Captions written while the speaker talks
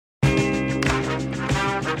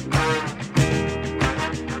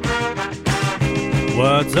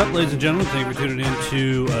What's up, ladies and gentlemen? Thank you for tuning in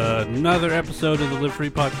to another episode of the Live Free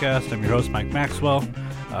Podcast. I'm your host, Mike Maxwell.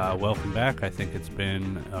 Welcome back. I think it's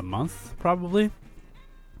been a month, probably.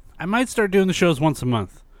 I might start doing the shows once a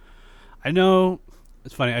month. I know,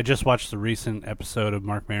 it's funny, I just watched the recent episode of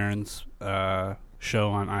Marc Maron's show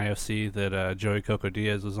on IFC that Joey Coco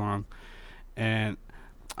Diaz was on, and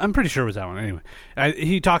I'm pretty sure it was that one. Anyway,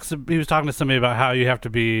 he was talking to somebody about how you have to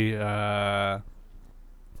be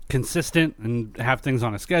consistent and have things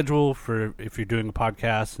on a schedule for if you're doing a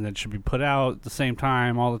podcast, and it should be put out at the same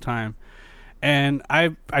time all the time. And I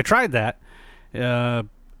tried that.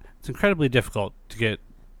 It's incredibly difficult to get.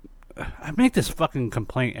 I make this fucking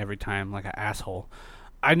complaint every time, like an asshole.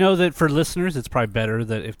 I know that for listeners, it's probably better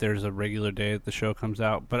that if there's a regular day that the show comes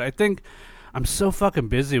out. But I think I'm so fucking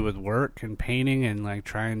busy with work and painting and like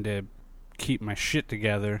trying to keep my shit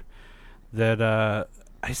together that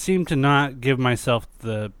I seem to not give myself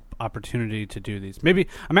the opportunity to do these. Maybe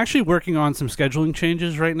I'm actually working on some scheduling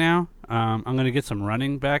changes right now. I'm going to get some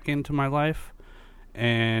running back into my life,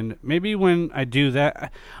 and maybe when I do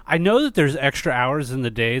that, I know that there's extra hours in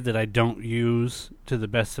the day that I don't use to the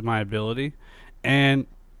best of my ability, and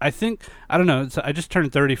I think, I don't know, I just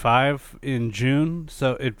turned 35 in June,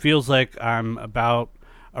 so it feels like I'm about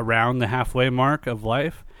around the halfway mark of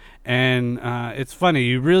life, and it's funny,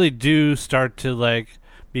 you really do start to like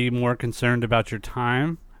be more concerned about your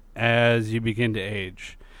time as you begin to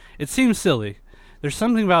age. It seems silly. There's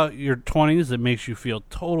something about your 20s that makes you feel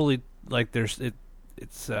totally like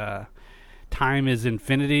it's time is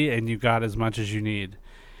infinity and you got as much as you need.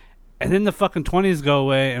 And then the fucking 20s go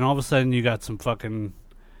away and all of a sudden you got some fucking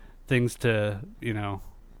things to,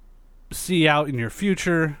 see out in your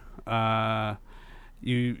future.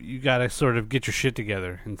 You got to sort of get your shit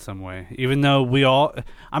together in some way. Even though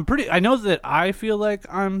I know that I feel like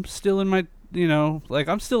I'm still in my,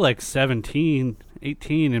 I'm still like 17,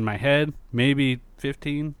 18 in my head, maybe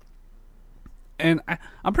 15. And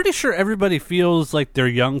I'm pretty sure everybody feels like their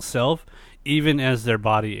young self, even as their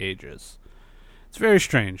body ages. It's very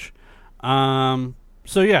strange. So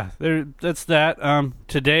yeah, that's that.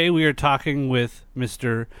 Today we are talking with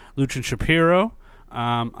Mr. Lucien Shapiro.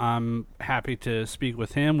 I'm happy to speak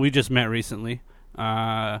with him. We just met recently.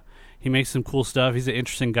 He makes some cool stuff. He's an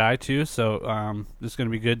interesting guy, too, so it's going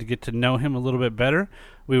to be good to get to know him a little bit better.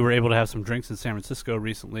 We were able to have some drinks in San Francisco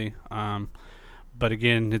recently, but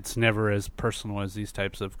again, it's never as personal as these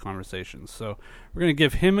types of conversations. So we're going to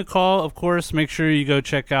give him a call, of course. Make sure you go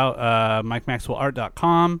check out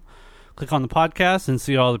MikeMaxwellArt.com. Click on the podcast and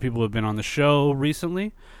see all the people who have been on the show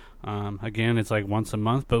recently. Again, it's like once a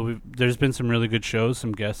month, but there's been some really good shows,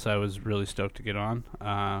 some guests I was really stoked to get on,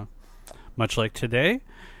 much like today.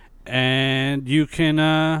 And you can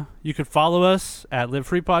follow us at Live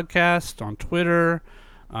Free Podcast on Twitter.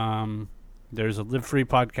 There's a Live Free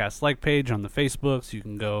Podcast like page on the Facebook, so you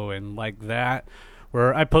can go and like that,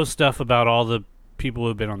 where I post stuff about all the people who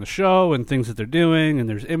have been on the show and things that they're doing, and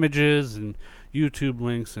there's images and YouTube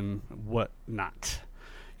links and whatnot.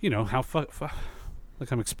 How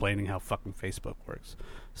like I'm explaining how fucking Facebook works.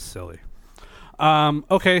 Silly.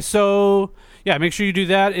 Okay, so yeah, make sure you do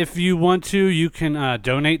that. If you want to, you can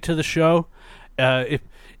donate to the show. If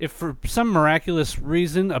for some miraculous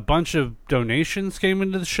reason a bunch of donations came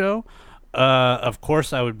into the show, of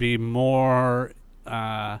course I would be more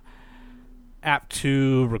apt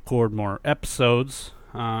to record more episodes.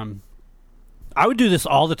 I would do this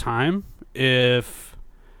all the time if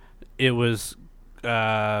it was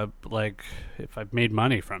like if I made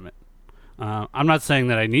money from it. I'm not saying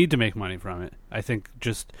that I need to make money from it. I think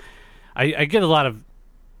just I get a lot of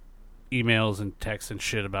emails and texts and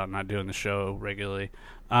shit about not doing the show regularly,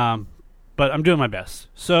 but I'm doing my best.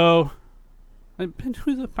 So I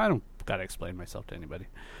don't gotta explain myself to anybody.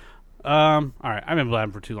 All right, I've been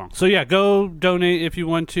blabbing for too long. So yeah, go donate if you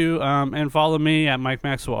want to, and follow me at Mike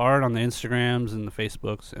Maxwell Art on the Instagrams and the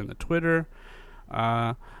Facebooks and the Twitter.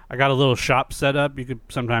 I got a little shop set up. You could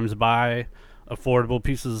sometimes buy affordable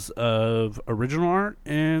pieces of original art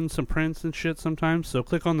and some prints and shit sometimes. So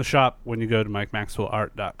click on the shop when you go to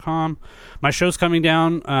MikeMaxwellArt.com. My show's coming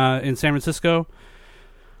down in San Francisco.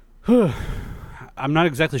 I'm not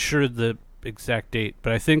exactly sure the exact date,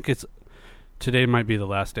 but I think today might be the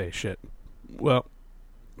last day. Shit. Well,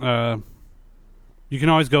 you can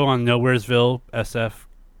always go on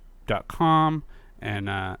nowheresvillesf.com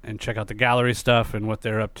and check out the gallery stuff and what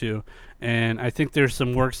they're up to. And I think there's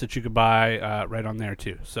some works that you could buy right on there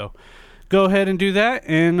too. So go ahead and do that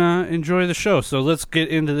and enjoy the show. So let's get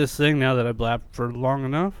into this thing now that I blabbed for long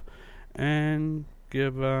enough and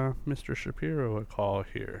give Mr. Shapiro a call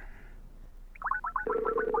here.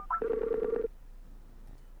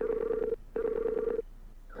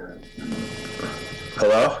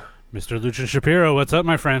 Hello? Mr. Lucien Shapiro, what's up,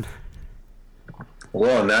 my friend?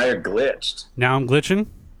 Whoa, now you're glitched. Now I'm glitching?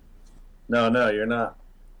 No, you're not.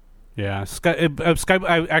 Yeah, Skype.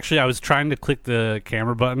 I was trying to click the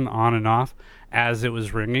camera button on and off as it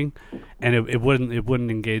was ringing, and it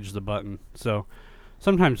wouldn't engage the button. So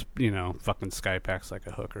sometimes, fucking Skype acts like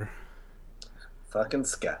a hooker. Fucking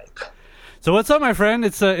Skype. So what's up, my friend?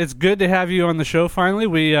 It's good to have you on the show finally.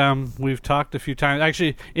 We've talked a few times.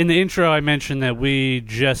 Actually, in the intro, I mentioned that we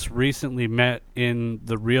just recently met in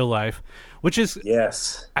the real life, which is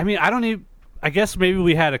Yes. I mean, I guess maybe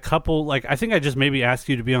we had a couple. Like, I think I just maybe asked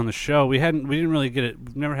you to be on the show. We didn't really get it.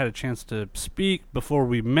 We've never had a chance to speak before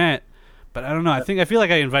we met. But I don't know. I feel like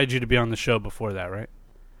I invited you to be on the show before that, right?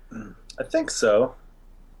 I think so.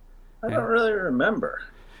 I don't really remember.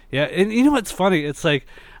 Yeah, and you know what's funny? It's like,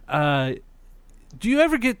 do you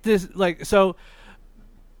ever get this? Like, so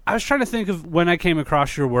I was trying to think of when I came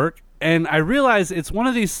across your work, and I realized it's one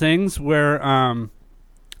of these things where, and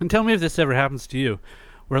tell me if this ever happens to you,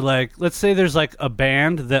 where, like, let's say there's like a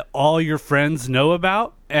band that all your friends know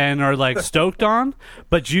about and are like stoked on,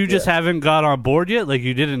 but you just haven't got on board yet, like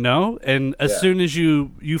you didn't know, and as soon as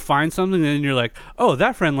you find something, then you're like, oh,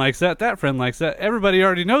 that friend likes that friend likes that, everybody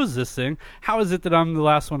already knows this thing, how is it that I'm the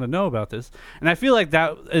last one to know about this? And I feel like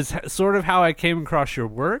that is sort of how I came across your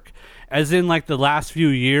work, as in like the last few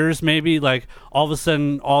years, maybe, like all of a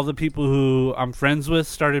sudden all the people who I'm friends with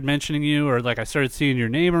started mentioning you, or like I started seeing your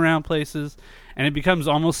name around places, and it becomes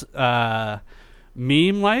almost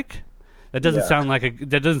meme like. That doesn't sound like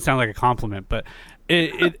a compliment, but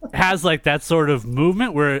it has like that sort of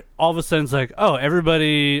movement where all of a sudden it's like, oh,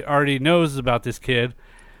 everybody already knows about this kid.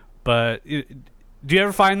 But do you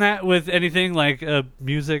ever find that with anything like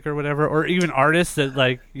music or whatever, or even artists that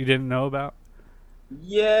like you didn't know about?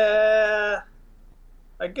 Yeah,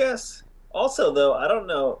 I guess. Also, though, I don't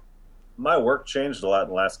know. My work changed a lot in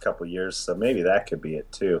the last couple of years, so maybe that could be it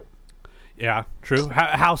too. Yeah, true.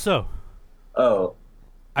 How so? Oh,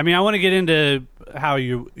 I mean, I want to get into how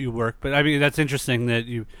you work, but I mean, that's interesting that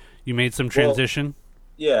you made some transition.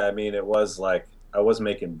 Well, yeah, I mean, it was like I was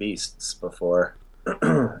making beasts before,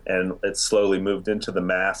 and it slowly moved into the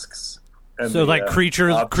masks. And so, like creature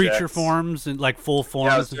objects. Forms and like full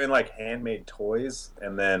forms. Yeah, I was doing like handmade toys,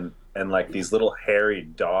 and like these little hairy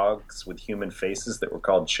dogs with human faces that were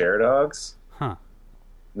called chair dogs. Huh.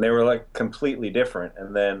 And they were like completely different.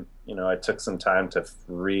 And then, I took some time to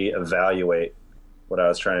reevaluate what I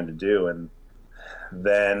was trying to do, and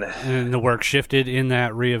then the work shifted in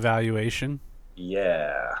that reevaluation.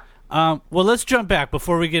 Yeah. Well, let's jump back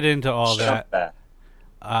before we get into all Jump that.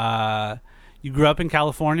 back. You grew up in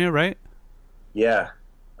California, right? Yeah.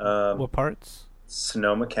 What parts?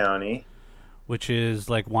 Sonoma County. Which is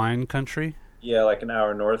like wine country. Yeah, like an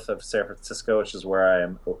hour north of San Francisco, which is where I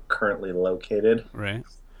am currently located. Right.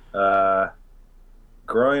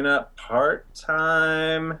 Growing up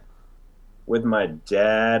part-time with my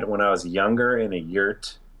dad when I was younger in a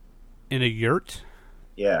yurt. In a yurt?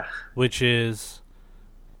 Yeah. Which is?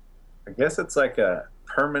 I guess it's like a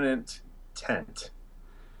permanent tent.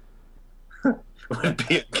 Would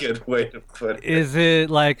be a good way to put it. Is it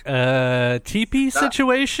like a teepee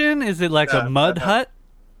situation? Is it like a mud hut?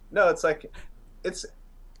 No, it's like it's.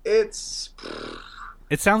 It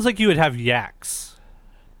sounds like you would have yaks.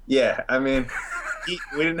 Yeah, I mean,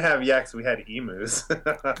 we didn't have yaks. We had emus.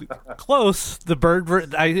 Close. The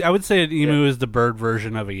bird. I would say an emu is the bird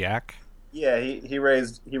version of a yak. Yeah, he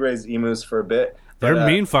raised emus for a bit. They're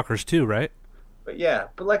mean fuckers too, right? But yeah,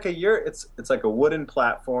 like a yurt, it's like a wooden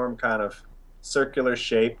platform, kind of circular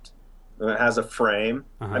shaped, and it has a frame.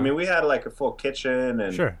 I mean, we had like a full kitchen,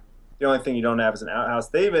 and sure. The only thing you don't have is an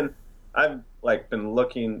outhouse. I've like been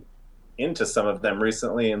looking into some of them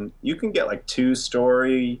recently, and you can get like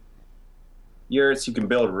 2-story yurts. You can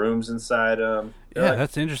build rooms inside them. Yeah,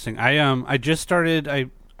 that's interesting. I just started.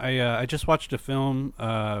 I just watched a film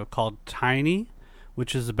called Tiny,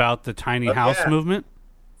 which is about the tiny house movement.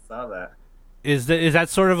 Saw that. Is that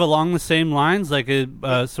sort of along the same lines, like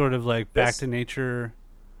a sort of like back to nature?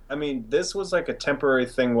 I mean, this was like a temporary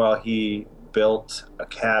thing while he built a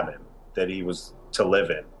cabin that he was to live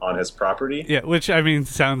in on his property. Yeah, which I mean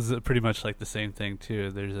sounds pretty much like the same thing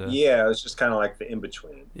too. There's a it was just kind of like the in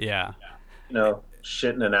between. Yeah,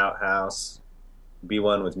 shit in an outhouse, be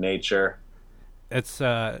one with nature. It's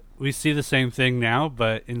we see the same thing now,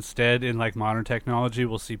 but instead in like modern technology,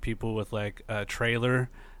 we'll see people with like a trailer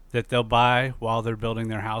that they'll buy while they're building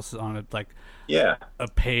their house on a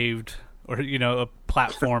paved or a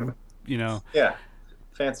platform, Yeah,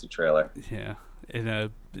 fancy trailer. Yeah, in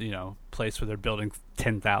a place where they're building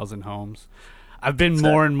 10,000 homes. I've been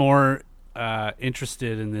more and more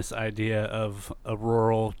interested in this idea of a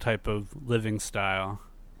rural type of living style.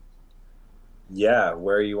 Yeah,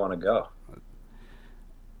 where you want to go?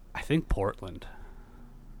 I think Portland.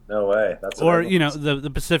 No way. That's or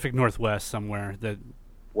the Pacific Northwest somewhere that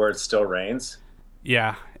where it still rains.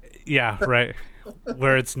 Yeah, right.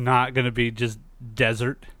 Where it's not going to be just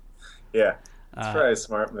desert. Yeah, it's probably a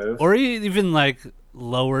smart move. Or even like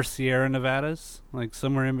lower Sierra Nevadas, like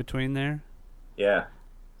somewhere in between there. Yeah.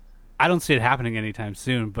 I don't see it happening anytime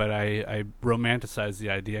soon, but I romanticize the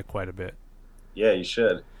idea quite a bit. Yeah, you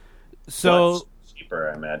should. So it's cheaper,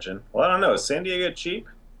 I imagine. Well, I don't know. Is San Diego cheap?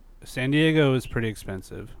 San Diego is pretty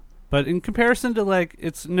expensive, but in comparison to like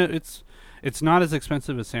it's not as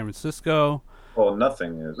expensive as San Francisco. Well,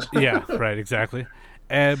 nothing is. Yeah, right, exactly.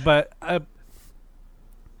 But I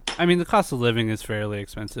mean, the cost of living is fairly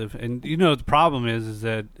expensive, and the problem is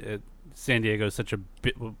that San Diego is such a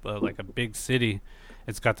like a big city.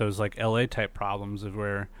 It's got those like LA type problems of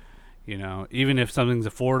where, even if something's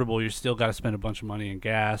affordable, you still got to spend a bunch of money in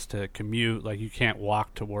gas to commute. Like you can't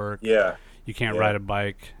walk to work. Yeah. You can't ride a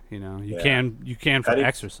bike. You can for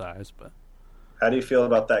exercise, but. How do you feel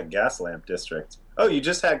about that gas lamp district? Oh, you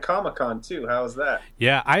just had Comic-Con too. How was that?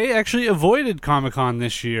 Yeah, I actually avoided Comic-Con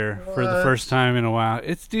this year for the first time in a while.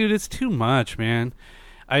 It's too much, man.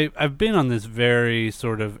 I've been on this very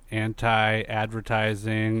sort of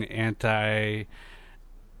anti-advertising,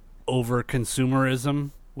 over-consumerism,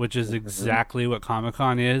 which is exactly what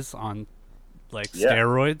Comic-Con is on like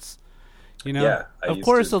steroids. Yeah, of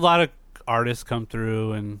course, a lot of artists come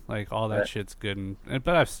through and like all that shit's good,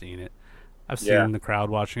 but I've seen it. I've seen the crowd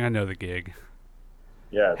watching. I know the gig.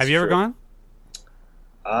 Yeah. Have you ever gone?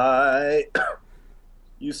 I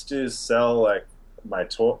used to sell like my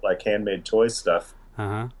handmade toy stuff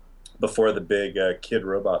before the big Kid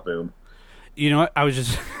Robot boom. You know what?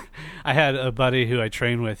 I had a buddy who I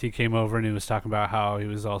trained with. He came over and he was talking about how he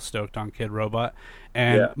was all stoked on Kid Robot.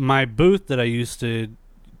 And my booth that I used to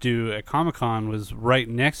do at Comic-Con was right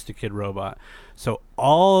next to Kid Robot. So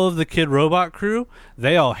all of the Kid Robot crew,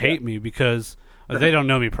 they all hate me because they don't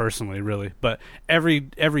know me personally, really. But every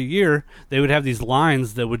year they would have these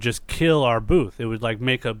lines that would just kill our booth. It would like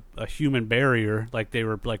make a human barrier, like they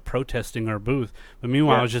were like protesting our booth. But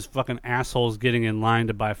meanwhile, it was just fucking assholes getting in line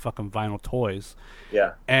to buy fucking vinyl toys.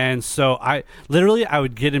 Yeah. And so I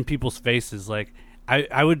would get in people's faces. Like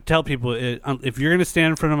I would tell people, if you're going to stand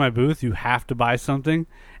in front of my booth, you have to buy something.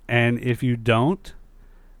 And if you don't,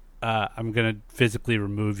 I'm going to physically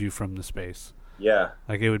remove you from the space. Yeah.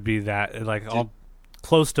 Like it would be that, like all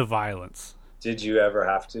close to violence. Did you ever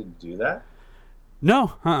have to do that?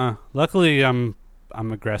 No. Luckily, I'm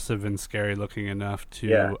aggressive and scary looking enough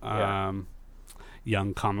to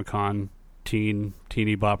young Comic-Con teeny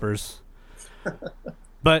boppers.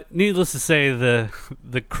 But needless to say,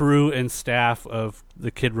 the crew and staff of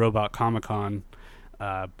the Kid Robot Comic-Con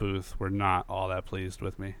booth were not all that pleased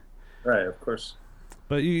with me. Right, of course.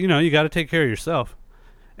 But you got to take care of yourself,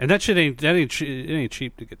 and that shit ain't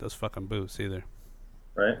cheap to get those fucking booths either.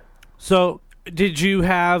 Right. So, did you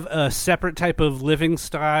have a separate type of living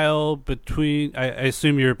style between? I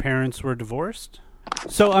assume your parents were divorced.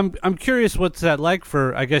 So I'm curious, what's that like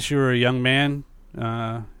for? I guess you were a young man.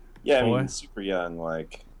 Yeah, I mean, super young.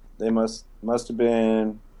 Like they must have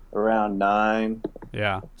been around 9.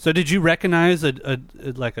 Yeah. So did you recognize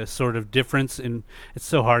a sort of difference in? It's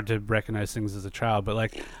so hard to recognize things as a child, but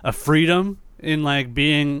like a freedom in like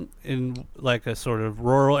being in like a sort of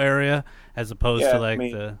rural area as opposed to like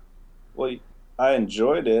the. Well, I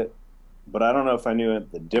enjoyed it, but I don't know if I knew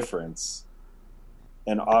the difference.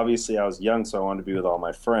 And obviously, I was young, so I wanted to be with all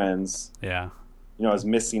my friends. Yeah. I was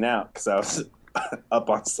missing out because I was up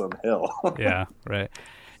on some hill. Yeah. Right.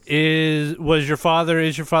 Is your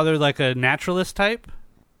father like a naturalist type?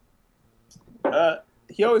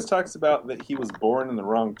 He always talks about that he was born in the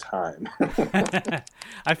wrong time.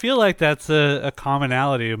 I feel like that's a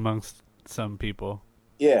commonality amongst some people.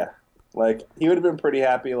 Yeah, like he would have been pretty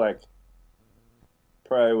happy, like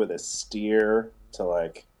probably with a steer to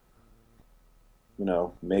like,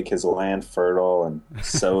 make his land fertile and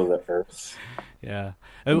sow the earth. Yeah,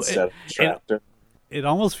 instead of a tractor. It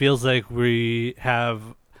almost feels like we have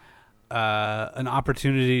an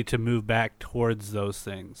opportunity to move back towards those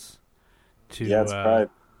things. Yeah, it's probably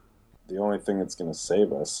the only thing that's going to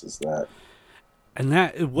save us is that. And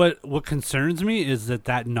that what concerns me is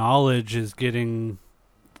that knowledge is getting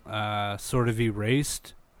sort of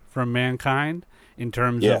erased from mankind in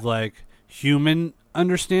terms of like human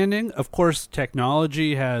understanding. Of course,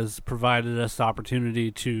 technology has provided us the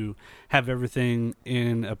opportunity to have everything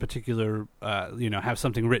in a particular, have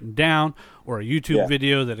something written down or a YouTube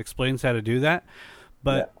video that explains how to do that.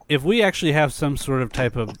 But if we actually have some sort of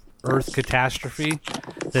type of Earth catastrophe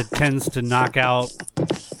that tends to knock out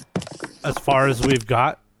as far as we've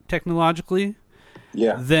got technologically,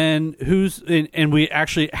 then and we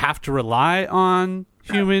actually have to rely on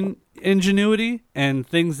human ingenuity and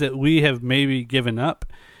things that we have maybe given up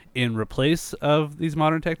in replace of these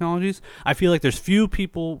modern technologies. I feel like there's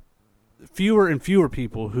fewer and fewer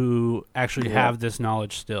people who actually have this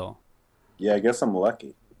knowledge still. Yeah, I guess I'm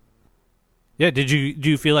lucky. Yeah, do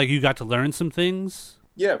you feel like you got to learn some things?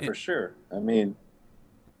 Yeah, for sure. I mean,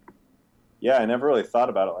 yeah, I never really thought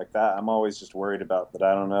about it like that. I'm always just worried about that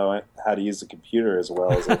I don't know how to use a computer as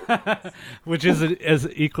well as it. Which is as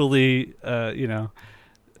equally,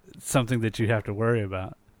 something that you have to worry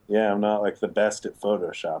about. Yeah, I'm not like the best at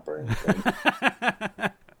Photoshop or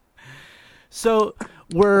anything. So,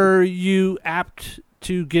 were you apt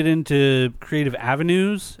to get into creative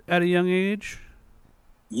avenues at a young age?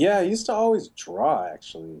 Yeah, I used to always draw,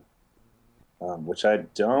 actually, which I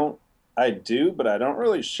do, but I don't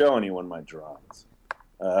really show anyone my drawings.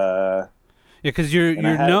 Yeah, because you're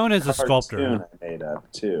known as a sculptor. I made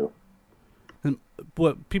up too. And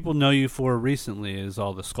what people know you for recently is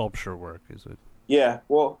all the sculpture work, is it? Yeah,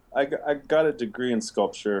 well, I got a degree in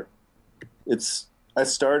sculpture. I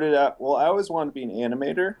started out, well, I always wanted to be an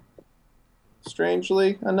animator,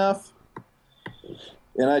 strangely enough.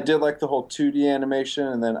 And I did like the whole 2D animation,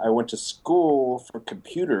 and then I went to school for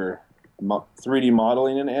computer 3D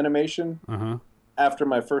modeling and animation. Uh-huh. After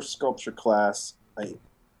my first sculpture class, I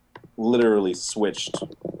literally switched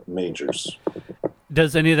majors.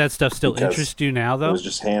 Does any of that stuff still interest you now, though? It was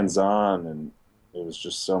just hands-on, and it was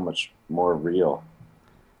just so much more real.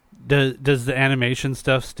 Does the animation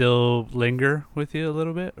stuff still linger with you a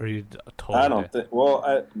little bit, or you totally? I don't think.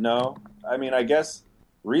 Well, no. I mean, I guess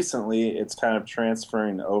recently it's kind of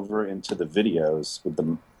transferring over into the videos with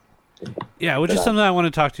the. Yeah, which is something I want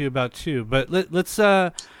to talk to you about too. But let's.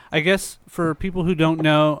 I guess for people who don't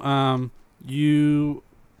know, you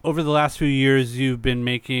over the last few years you've been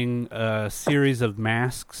making a series of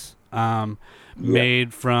masks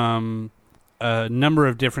made from a number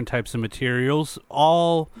of different types of materials,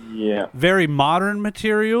 all very modern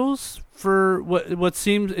materials for what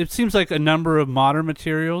seems like a number of modern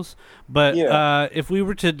materials. But if we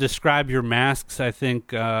were to describe your masks, I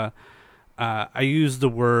think I use the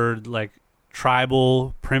word like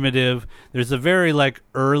tribal, primitive. There's a very like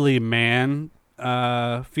early man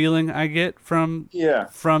feeling I get from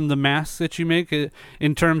the masks that you make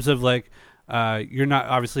in terms of like. You're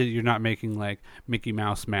not making like Mickey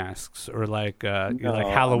Mouse masks or like like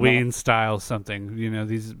Halloween style something. You know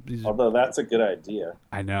these. Although that's a good idea.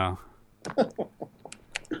 I know.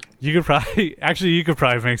 You could probably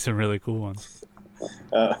make some really cool ones.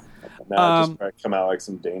 Just probably come out like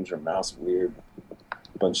some Danger Mouse weird.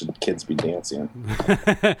 Bunch of kids be dancing.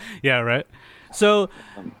 Yeah, right. So,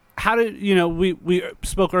 how did we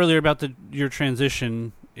spoke earlier about your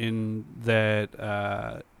transition in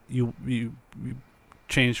that. You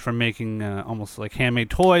changed from making almost like handmade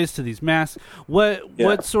toys to these masks.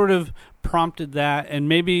 What sort of prompted that? And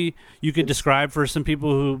maybe you could describe for some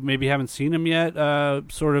people who maybe haven't seen them yet,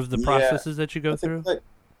 sort of the processes that you go through.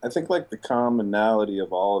 I think like the commonality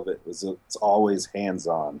of all of it is it's always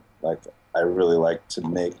hands-on. Like I really like to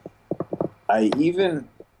make.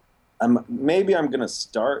 Maybe I'm gonna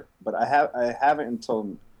start, but I haven't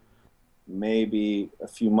until maybe a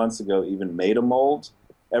few months ago even made a mold.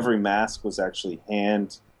 Every mask was actually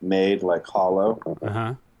handmade, like hollow,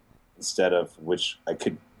 instead of which I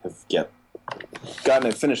could have gotten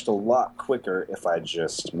it finished a lot quicker if I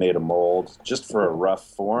just made a mold just for a rough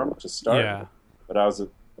form to start. Yeah, but I was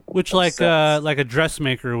which like a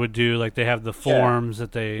dressmaker would do. Like they have the forms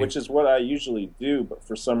that they, which is what I usually do. But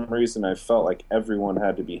for some reason, I felt like everyone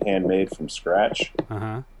had to be handmade from scratch.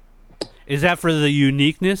 Is that for the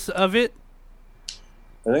uniqueness of it?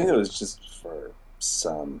 I think it was just for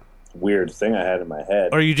some weird thing I had in my head.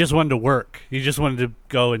 Or you just wanted to work. You just wanted to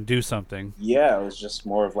go and do something. Yeah, it was just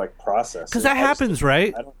more of like process. Because that happens,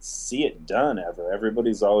 right? I don't see it done ever.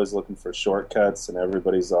 Everybody's always looking for shortcuts, and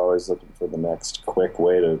everybody's always looking for the next quick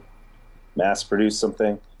way to mass produce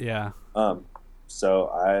something. Yeah. So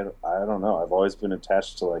I don't know. I've always been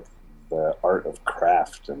attached to like the art of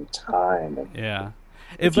craft and time. And yeah.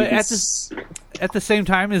 But at the same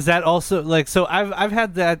time, is that also like so? I've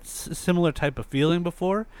had that similar type of feeling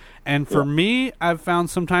before, and for me, I've found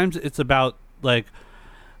sometimes it's about like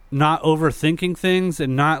not overthinking things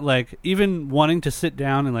and not like even wanting to sit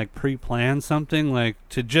down and like pre-plan something, like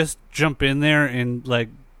to just jump in there and like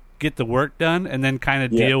get the work done and then kind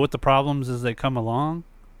of deal with the problems as they come along.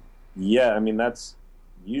 Yeah, I mean that's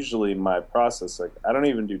usually my process. Like I don't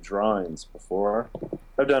even do drawings before.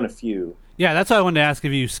 I've done a few. Yeah, that's why I wanted to ask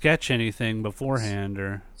if you sketch anything beforehand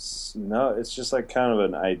or. No, it's just like kind of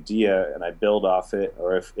an idea, and I build off it.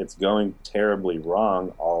 Or if it's going terribly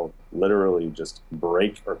wrong, I'll literally just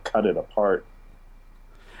break or cut it apart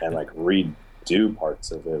and like redo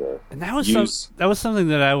parts of it. Or And that was something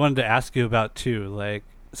that I wanted to ask you about too. Like,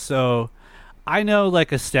 so I know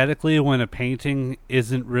like aesthetically when a painting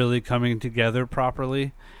isn't really coming together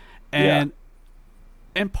properly, and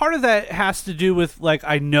and part of that has to do with like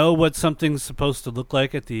I know what something's supposed to look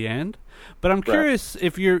like at the end, but I'm curious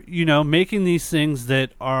if you're making these things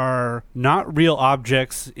that are not real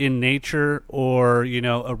objects in nature or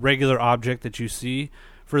a regular object that you see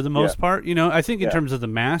for the most part. I think in terms of the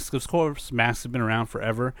masks, of course, masks have been around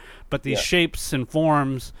forever, but these shapes and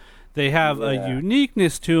forms, they have a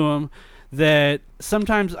uniqueness to them that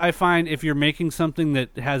sometimes I find if you're making something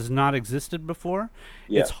that has not existed before,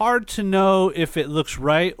 it's hard to know if it looks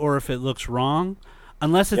right or if it looks wrong,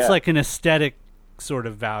 unless it's like an aesthetic sort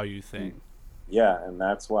of value thing. Yeah, and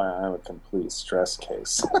that's why I'm a complete stress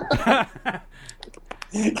case.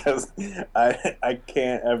 Because I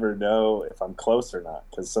can't ever know if I'm close or not,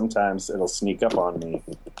 because sometimes it'll sneak up on me.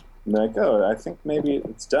 I'm like, oh, I think maybe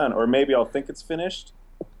it's done. Or maybe I'll think it's finished,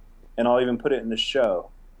 and I'll even put it in the show.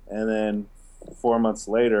 And then 4 months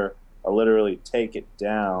later, I'll literally take it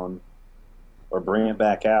down or bring it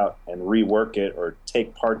back out and rework it or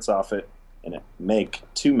take parts off it and make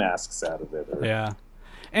 2 masks out of it. Yeah.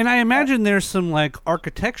 And I imagine there's some like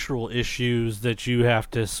architectural issues that you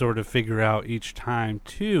have to sort of figure out each time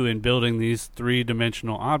too in building these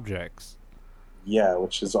 3-dimensional objects. Yeah,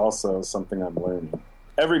 which is also something I'm learning.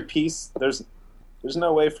 Every piece, there's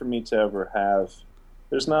no way for me to ever have,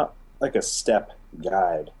 there's not like a step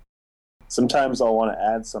guide. Sometimes I'll want to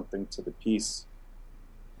add something to the piece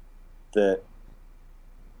that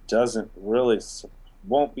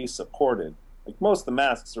won't be supported. Like most of the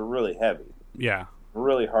masks are really heavy. Yeah.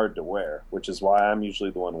 Really hard to wear, which is why I'm usually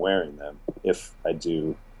the one wearing them if I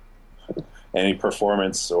do any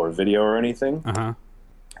performance or video or anything.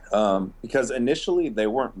 Because initially they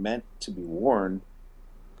weren't meant to be worn.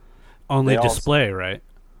 Only display, right?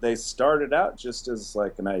 They started out just as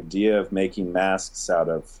like an idea of making masks out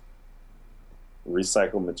of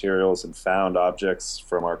recycled materials and found objects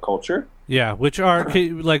from our culture. Yeah, which are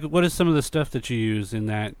like, what is some of the stuff that you use in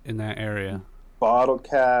that area? Bottle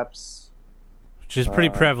caps, which is pretty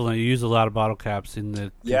prevalent. You use a lot of bottle caps in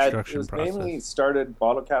the construction process. Mainly started.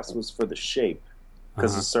 Bottle caps was for the shape,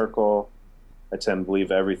 because a circle. I tend to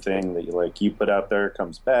believe everything that you put out there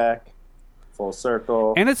comes back, full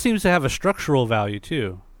circle, and it seems to have a structural value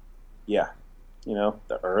too. Yeah,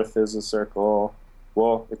 the Earth is a circle.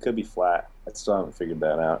 Well, it could be flat. I still haven't figured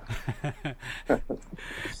that out.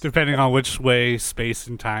 Depending on which way space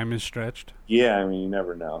and time is stretched. Yeah, I mean, you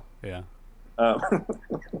never know. Yeah.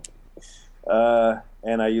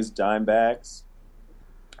 And I use dime bags,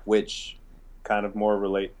 which kind of more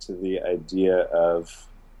relate to the idea of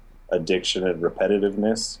addiction and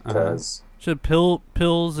repetitiveness. Because should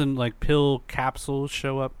pills and like pill capsules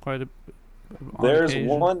show up quite a bit? There's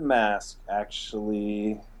one mask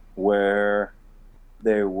actually where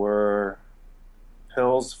they were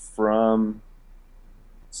pills from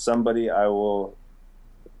somebody I will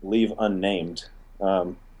leave unnamed.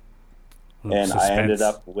 And suspense. I ended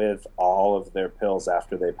up with all of their pills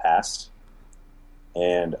after they passed.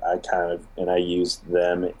 And I used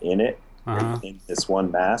them in it, in this one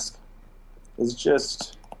mask. It's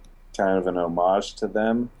just kind of an homage to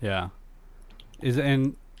them. Yeah.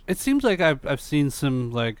 And it seems like I've seen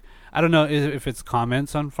some, like, I don't know if it's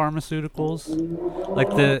comments on pharmaceuticals. Like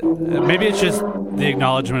maybe it's just the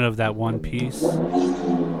acknowledgement of that one piece.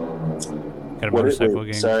 Got a motorcycle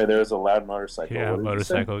gang. Sorry, there's a loud motorcycle. Yeah,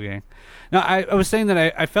 motorcycle gang. No, I was saying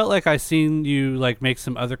that I felt like I seen you like make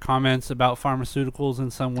some other comments about pharmaceuticals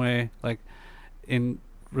in some way, like in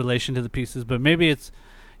relation to the pieces. But maybe it's,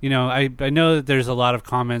 I know that there's a lot of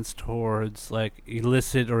comments towards like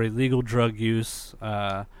illicit or illegal drug use.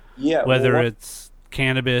 Whether it's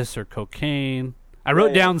cannabis or cocaine. I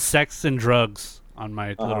wrote down sex and drugs on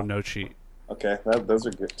my little note sheet. Okay, those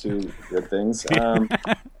are two good things.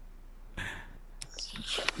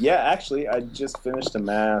 Yeah, actually, I just finished a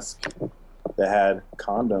mask that had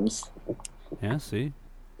condoms. Yeah, see?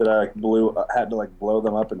 That I had to blow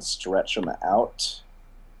them up and stretch them out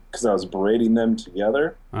because I was braiding them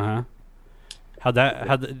together. How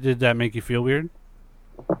did that make you feel weird?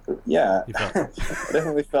 Yeah, I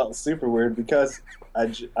definitely felt super weird because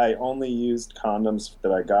I only used condoms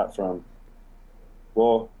that I got from,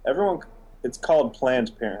 it's called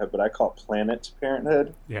Planned Parenthood, but I call it Planet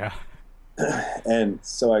Parenthood. Yeah. And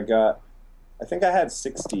so I I think I had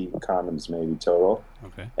 60 condoms maybe total,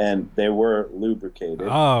 Okay. and they were lubricated.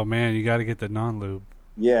 Oh man, you got to get the non-lube.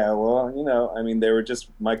 Yeah, well, I mean, they were just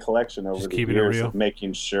my collection over Just the keeping it years real? of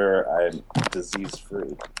making sure I'm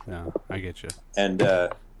disease-free. No, I get you. And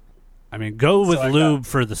I mean, go with I got- lube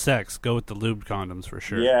for the sex. Go with the lube condoms for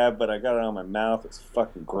sure. yeah, but I got it on my mouth. It's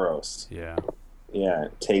fucking gross. Yeah. Yeah,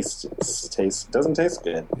 it doesn't taste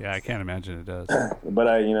good. Yeah, I can't imagine it does.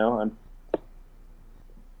 But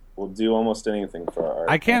we'll do almost anything for our art.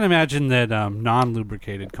 I can't imagine that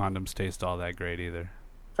non-lubricated condoms taste all that great either.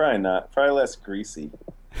 Probably not. Probably less greasy.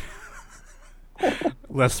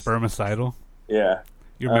 Less spermicidal. Yeah.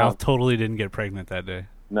 Your mouth totally didn't get pregnant that day.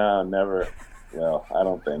 No, never. Well, I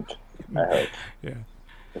don't think. I hope. Yeah.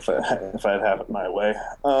 If I'd have it my way.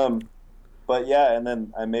 But yeah, and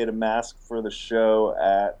then I made a mask for the show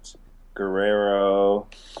at Guerrero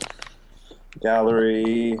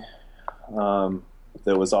Gallery.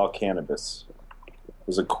 That was all cannabis. It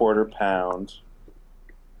was a 1/4 pound,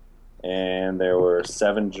 and there were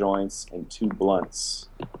 7 joints and 2 blunts.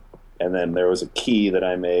 And then there was a key that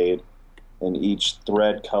I made, and each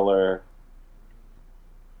thread color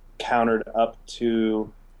countered up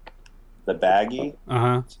to the baggie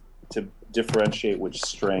Uh-huh. to differentiate which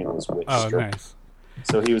strain was which Oh, strain. nice.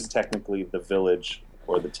 So he was technically the village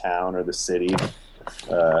or the town or the city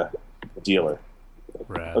dealer. I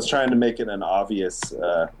Rad. was trying to make it an obvious.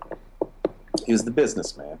 He was the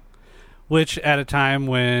businessman. Which at a time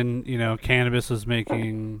when, cannabis was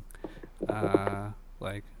making,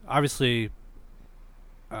 obviously,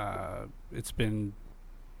 it's been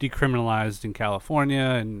decriminalized in California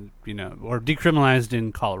and, or decriminalized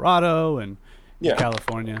in Colorado and Yeah.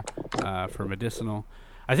 California for medicinal.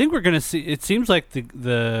 I think we're going to see, it seems like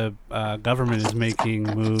the government is making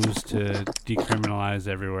moves to decriminalize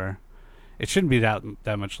everywhere. It shouldn't be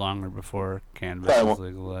that much longer before cannabis is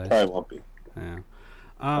legalized. Probably won't be.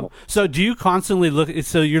 Yeah. So do you constantly look?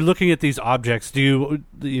 So you're looking at these objects. Do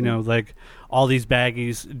you, like all these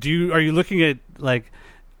baggies? Are you looking at like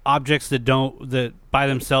objects that by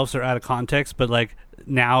themselves are out of context, but like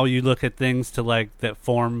now you look at things to like that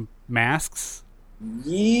form masks?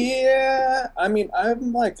 Yeah, I mean,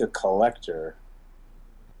 I'm like a collector,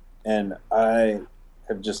 and I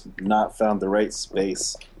have just not found the right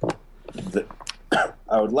space.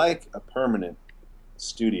 I would like a permanent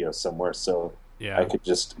studio somewhere so Yeah. I could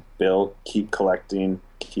just keep collecting,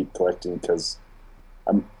 because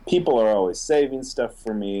people are always saving stuff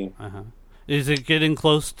for me. Uh-huh. Is it getting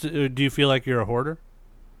close to? Do you feel like you're a hoarder?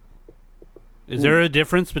 Is there a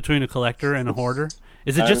difference between a collector and a hoarder?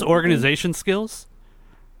 Is it just organization skills?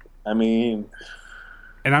 I mean,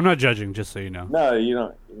 And I'm not judging, just so you know. no, you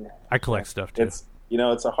don't. I collect stuff too.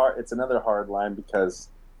 It's another hard line because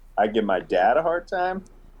I give my dad a hard time.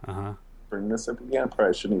 Uh-huh. Bring this up again. I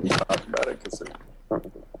probably shouldn't even talk about it because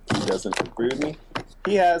he doesn't agree with me.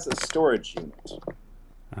 He has a storage unit.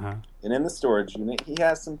 Uh-huh. And in the storage unit, he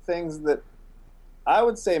has some things that I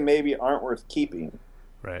would say maybe aren't worth keeping.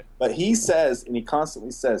 Right. But he says, and he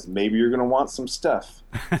constantly says, maybe you're going to want some stuff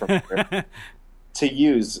from here to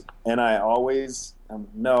use. And I always,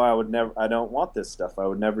 no, I don't want this stuff. I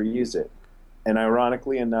would never use it. And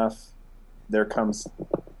ironically enough, there comes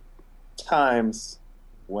times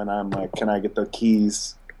when I'm like, can I get the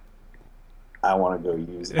keys? I want to go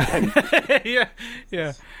use it. Yeah.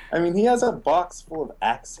 Yeah. I mean, he has a box full of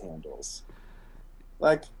axe handles.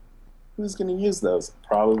 Like, who's going to use those?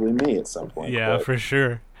 Probably me at some point. Yeah, for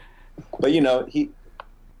sure. But he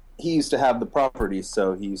used to have the property,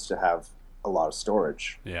 so he used to have a lot of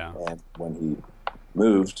storage. Yeah. And when he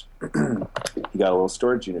moved, he got a little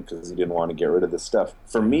storage unit because he didn't want to get rid of this stuff.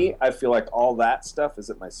 For me, I feel like all that stuff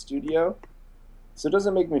is at my studio, so it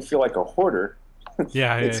doesn't make me feel like a hoarder.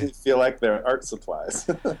 Yeah. It makes me feel like they're art supplies.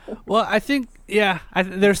 Well, I think,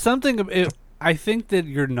 there's something. I think that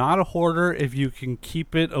you're not a hoarder if you can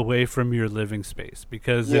keep it away from your living space.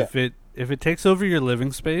 Because if it takes over your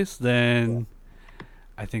living space, then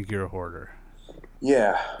I think you're a hoarder.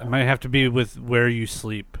 Yeah. It might have to be with where you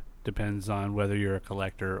sleep. Depends on whether you're a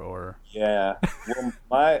collector or. Yeah.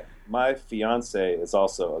 Well, my fiance is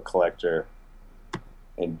also a collector,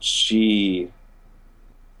 and she.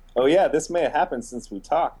 Oh yeah, this may have happened since we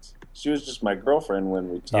talked. She was just my girlfriend when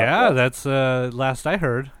we talked. Yeah, that's last I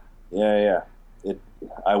heard. Yeah.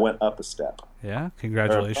 I went up a step. Yeah, Or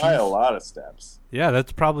congratulations. probably a lot of steps. Yeah,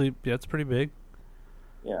 that's pretty big.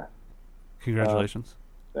 Yeah. Congratulations.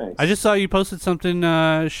 Thanks. I just saw you posted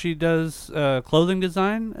something. She does clothing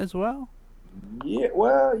design as well. Yeah.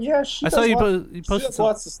 Well, yeah. She. I does saw you she posted does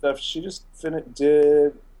lots of stuff. She just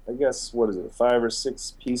did. I guess what is it? 5 or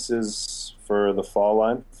 6 pieces for the fall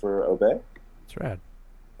line for Obey. That's rad.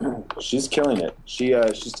 She's killing it.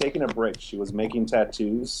 She's taking a break. She was making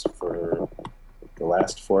tattoos for the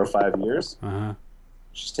last 4 or 5 years. Uh-huh.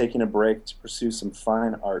 She's taking a break to pursue some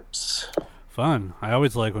fine arts. Fun. I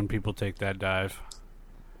always like when people take that dive.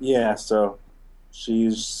 Yeah, so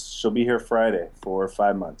she'll be here Friday for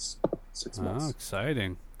 5 months, 6 months. Oh,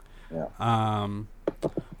 exciting. Yeah.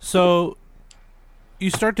 So you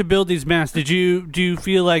start to build these masks. Do you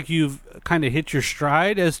feel like you've kind of hit your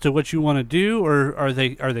stride as to what you want to do, or are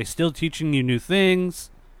they still teaching you new things?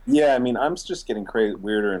 Yeah, I mean, I'm just getting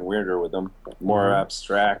weirder and weirder with them. More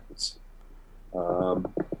abstract.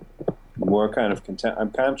 More kind of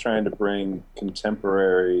I'm kind of trying to bring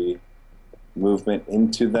contemporary movement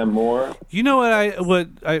into them more. You know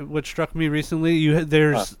what struck me recently?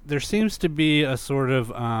 There seems to be a sort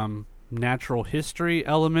of natural history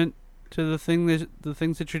element to the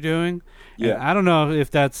things that you're doing. Yeah. And I don't know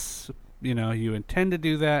if that's, you intend to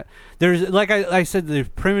do that. There's, like I said, there's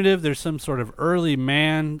primitive. There's some sort of early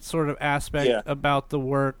man sort of aspect about the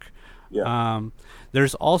work. Yeah.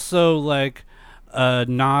 There's also like a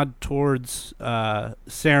nod towards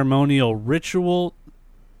ceremonial ritual.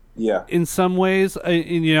 Yeah. In some ways,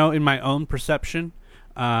 in my own perception,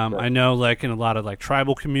 I know, like in a lot of like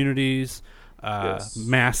tribal communities,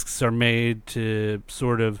 masks are made to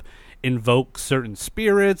sort of invoke certain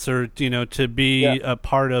spirits, or to be a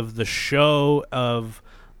part of the show of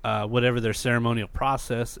whatever their ceremonial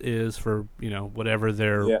process is for whatever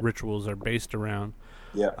their rituals are based around.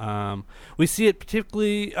 Yeah. We see it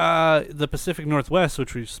particularly the Pacific Northwest,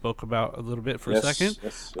 which we spoke about a little bit for a second.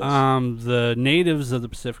 Yes. The natives of the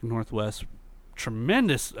Pacific Northwest,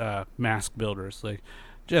 tremendous mask builders, like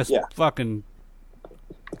just fucking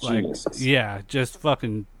geniuses. just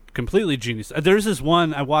fucking completely genius. There's this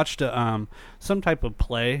one I watched some type of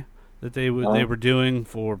play that they were doing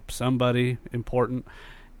for somebody important,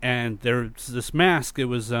 and there's this mask. It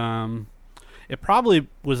was it probably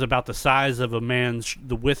was about the size of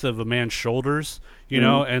the width of a man's shoulders,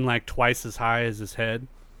 and like twice as high as his head.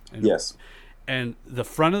 And, yes. And the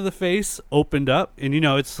front of the face opened up, and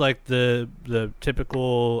it's like the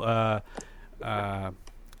typical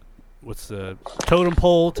what's the totem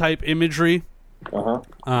pole type imagery.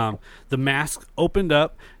 The mask opened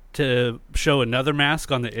up to show another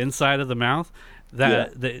mask on the inside of the mouth.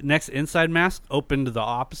 The next inside mask opened the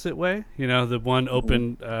opposite way. The one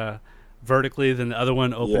opened vertically, then the other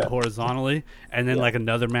one opened horizontally, and then like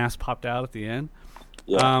another mask popped out at the end.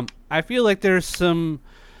 I feel like there's some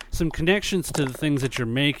connections to the things that you're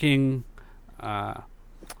making,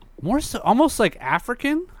 more so almost like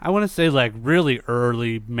African. I want to say like really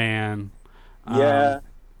early man.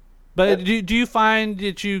 But do you find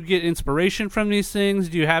that you get inspiration from these things?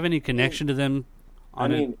 Do you have any connection to them?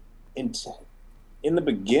 In the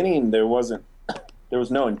beginning, there was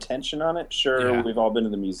no intention on it. Sure, we've all been to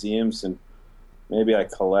the museums, and maybe I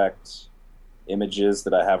collect images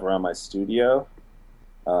that I have around my studio.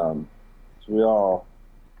 So we all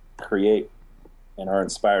create and are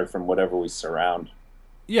inspired from whatever we surround.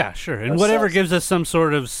 Yeah, sure, and whatever gives us some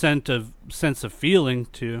sort of sense of feeling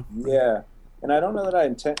to. Yeah, and I don't know that I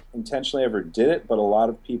intentionally ever did it, but a lot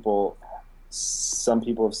of people, some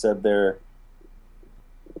people have said they're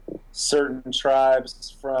certain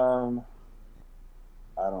tribes from,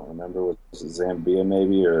 I don't remember, was it Zambia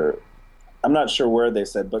maybe, or I'm not sure where they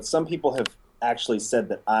said, but some people have actually said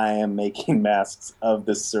that I am making masks of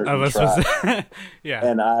this certain tribe. Yeah.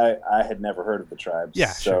 And I had never heard of the tribes.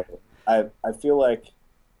 Yeah, so sure. I feel like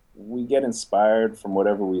we get inspired from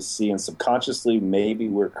whatever we see, and subconsciously maybe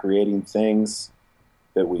we're creating things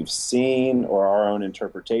that we've seen or our own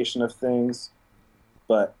interpretation of things.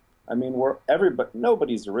 But I mean,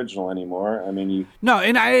 nobody's original anymore. I mean, no,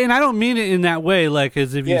 and I don't mean it in that way, like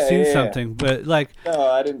as if you've seen something, but like.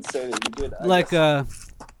 No, I didn't say that you did.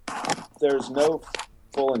 There's no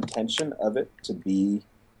full intention of it to be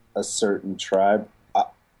a certain tribe.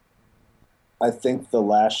 I think the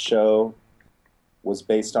last show was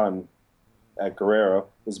based on, at Guerrero,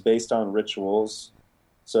 was based on rituals.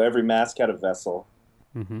 So every mask had a vessel,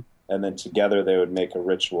 and then together they would make a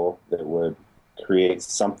ritual that would create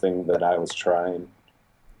something that I was trying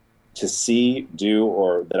to see, do,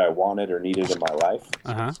 or that I wanted or needed in my life.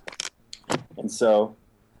 And so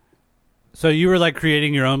you were like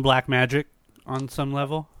creating your own black magic on some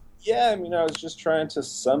level? Yeah, I mean, I was just trying to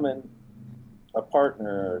summon a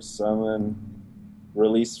partner,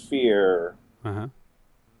 release fear,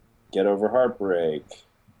 get over heartbreak.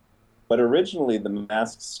 But originally the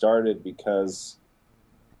mask started because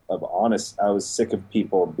of I was sick of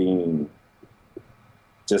people being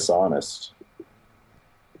dishonest.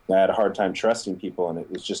 I had a hard time trusting people, and it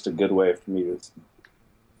was just a good way for me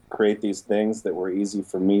to create these things that were easy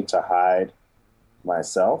for me to hide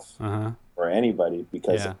myself or anybody,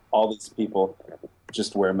 because all these people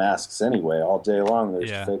just wear masks anyway all day long. They're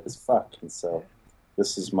just fake as fuck. And so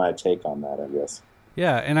this is my take on that, I guess.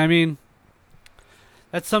 Yeah, and I mean,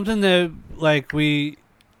 that's something that, like,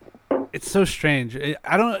 it's so strange.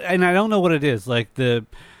 I don't know what it is. Like,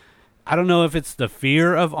 I don't know if it's the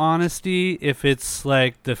fear of honesty, if it's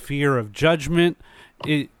like the fear of judgment.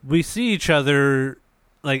 We see each other,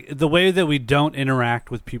 like, the way that we don't interact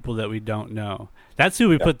with people that we don't know. That's who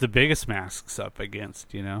we put the biggest masks up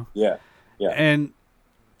against, you know? Yeah, yeah.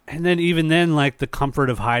 And then even then, like, the comfort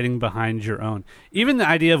of hiding behind your own. Even the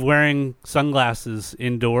idea of wearing sunglasses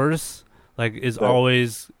indoors, like, is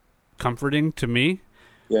always comforting to me.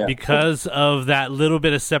 Yeah. Because of that little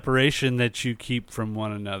bit of separation that you keep from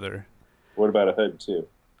one another. What about a hood, too?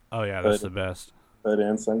 Oh, yeah, that's the best. Hood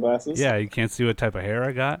and sunglasses? Yeah, you can't see what type of hair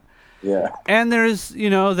I got. Yeah. And there's, you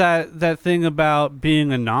know, that thing about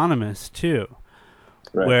being anonymous, too.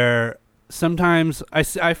 Right. Where sometimes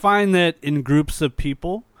I find that in groups of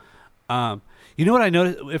people, you know what I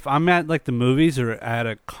notice? If I'm at, like, the movies or at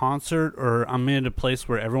a concert, or I'm in a place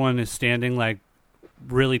where everyone is standing, like,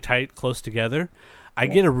 really tight, close together, I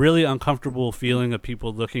get a really uncomfortable feeling of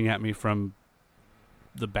people looking at me from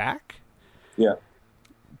the back. Yeah.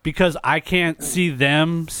 Because I can't see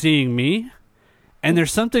them seeing me. And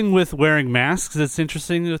there's something with wearing masks that's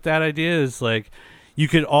interesting with that idea, is, like, you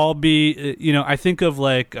could all be, you know, I think of,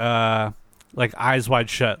 like Eyes Wide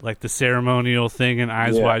Shut, like the ceremonial thing in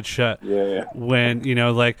Eyes Wide Shut. Yeah. When, you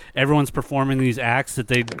know, like, everyone's performing these acts that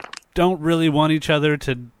they don't really want each other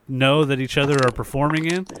to know that each other are performing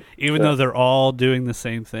in, even though they're all doing the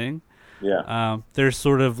same thing. Yeah. There's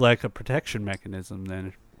sort of like a protection mechanism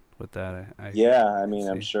then with that. I mean,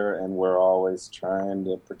 I'm sure, and we're always trying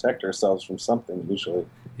to protect ourselves from something, usually.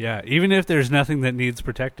 Yeah, even if there's nothing that needs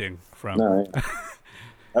protecting from. No,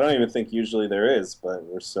 I don't even think usually there is, but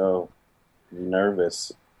we're so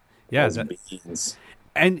nervous as beings.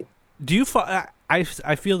 And do you I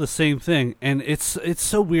feel the same thing, and it's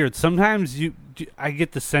so weird. Sometimes I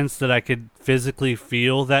get the sense that I could physically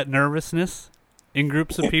feel that nervousness in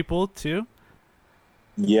groups of people too.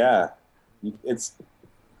 Yeah,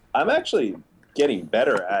 I'm actually getting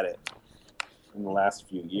better at it in the last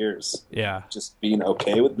few years. Yeah, just being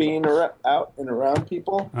okay with being out and around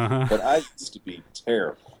people. But I used to be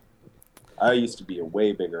terrible. I used to be a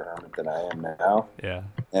way bigger hermit than I am now. Yeah,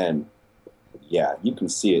 and yeah, you can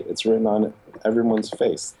see it. It's written on everyone's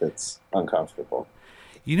face that's uncomfortable.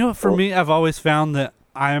 You know, for me, I've always found that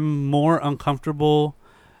I'm more uncomfortable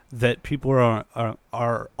that people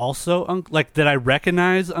are also like that I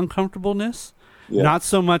recognize uncomfortableness. Yeah. Not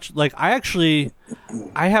so much like I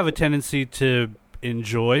have a tendency to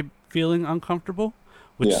enjoy feeling uncomfortable,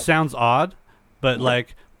 which sounds odd, but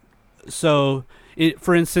like, so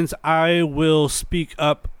for instance, I will speak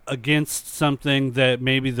up against something that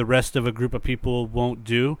maybe the rest of a group of people won't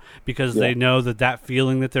do, because they know that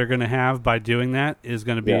feeling that they're going to have by doing that is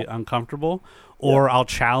going to be uncomfortable. Or I'll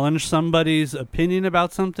challenge somebody's opinion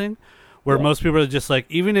about something, where most people are just like,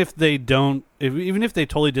 even if they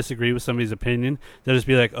totally disagree with somebody's opinion, they'll just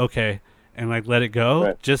be like, okay, and like let it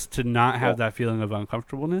go, just to not have that feeling of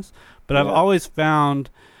uncomfortableness. But I've always found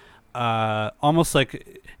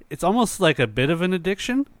it's almost like a bit of an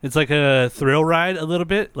addiction. It's like a thrill ride a little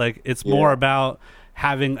bit. Like, it's more about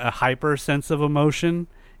having a hyper sense of emotion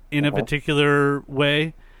in a particular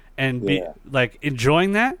way, and be like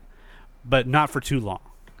enjoying that, but not for too long,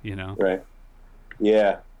 you know? Right.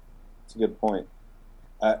 Yeah. It's a good point.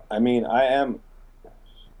 I mean,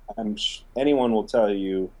 anyone will tell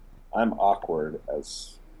you I'm awkward,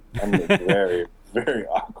 as I'm a very, very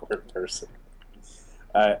awkward person.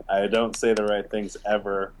 I don't say the right things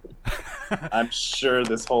ever. I'm sure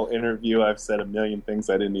this whole interview I've said a million things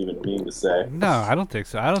I didn't even mean to say. No, I don't think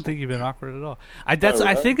so. I don't think you've been awkward at all. I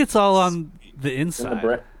think it's all on the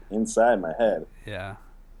inside. Inside my head. Yeah.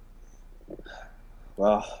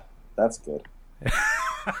 Well, that's good.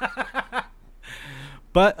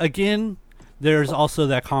 But again, there's also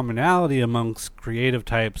that commonality amongst creative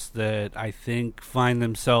types that I think find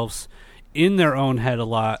themselves in their own head a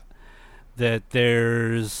lot. That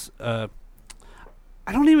there's, I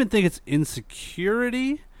don't even think it's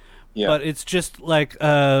insecurity, but it's just like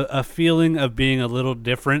a feeling of being a little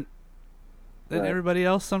different than everybody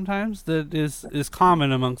else sometimes, that is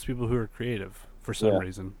common amongst people who are creative for some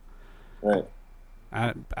reason. Right.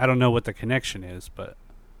 I don't know what the connection is, but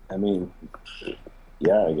I mean,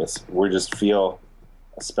 I guess we just feel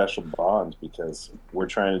a special bond because we're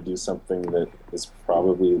trying to do something that is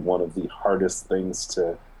probably one of the hardest things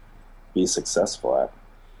to be successful at.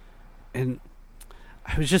 And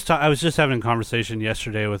I was just having a conversation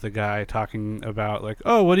yesterday with a guy talking about like,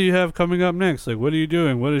 oh, what do you have coming up next? Like, what are you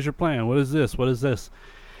doing? What is your plan? What is this? What is this?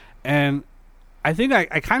 And I think I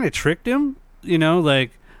kind of tricked him,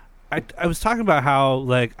 like I was talking about how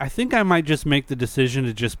like I think I might just make the decision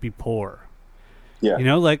to just be poor. Yeah.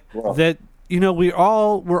 That we're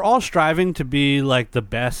all striving to be like the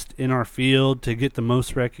best in our field, to get the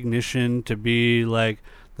most recognition, to be like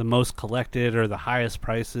the most collected or the highest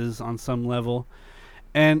prices on some level.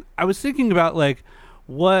 And I was thinking about like,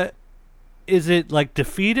 what is it like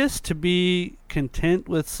defeatist to be content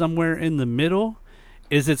with somewhere in the middle?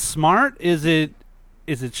 Is it smart? Is it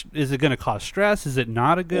going to cause stress? Is it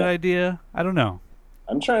not a good idea? I don't know.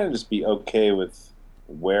 I'm trying to just be okay with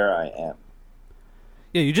where I am.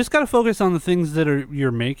 Yeah, you just got to focus on the things that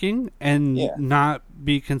you're making and not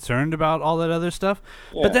be concerned about all that other stuff.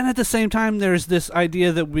 Yeah. But then at the same time, there's this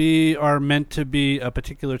idea that we are meant to be a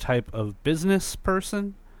particular type of business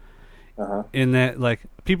person. In that, like,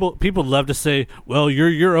 people love to say, well, you're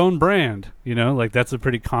your own brand. Like that's a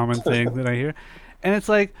pretty common thing that I hear. And it's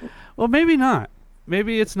like, well, maybe not.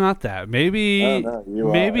 Maybe it's not that. Maybe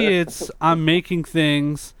it's I'm making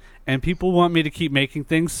things and people want me to keep making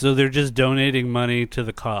things, so they're just donating money to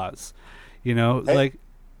the cause. Like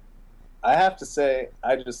I have to say,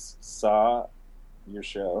 I just saw your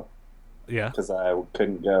show. Yeah. Because I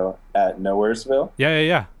couldn't go at Nowheresville.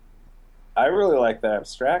 Yeah. I really like the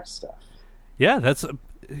abstract stuff. Yeah,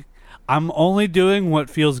 I'm only doing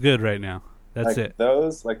what feels good right now. That's like it.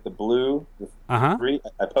 Those, like the blue, three,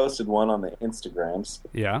 I posted one on the Instagrams.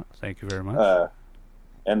 Yeah, thank you very much.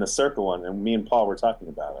 And the circle one, and me and Paul were talking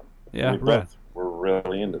about them. Yeah, we both were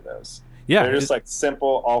really into those. Yeah. They're just like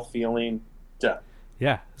simple, all feeling, done.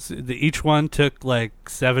 Yeah. So each one took like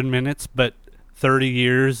 7 minutes, but 30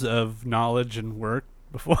 years of knowledge and work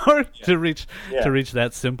before to reach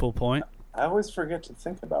that simple point. I always forget to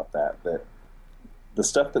think about that the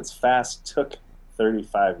stuff that's fast took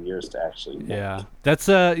 35 years to actually make. Yeah, that's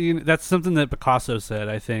that's something that Picasso said,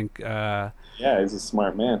 I think. Yeah, he's a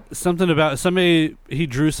smart man. Something about he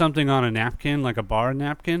drew something on a napkin, like a bar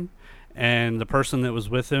napkin, and the person that was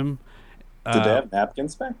with him. Did they have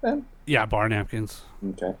napkins back then? Yeah, bar napkins.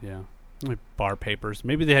 Okay. Yeah, like bar papers.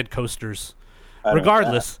 Maybe they had coasters.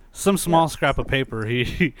 Regardless, some small scrap of paper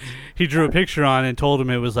he drew a picture on and told him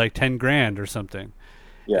it was like $10,000 or something.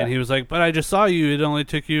 Yeah. And he was like, "But I just saw you. It only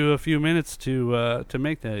took you a few minutes to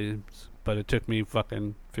make that, but it took me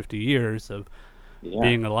fucking 50 years of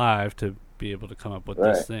being alive to be able to come up with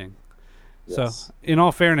this thing." Yes. So, in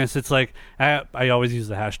all fairness, it's like I always use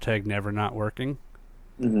the hashtag never not working.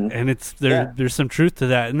 Mm-hmm. And there's some truth to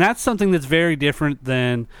that. And that's something that's very different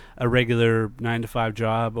than a regular 9-to-5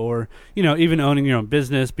 job or, even owning your own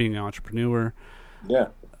business, being an entrepreneur. Yeah.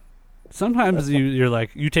 Sometimes you're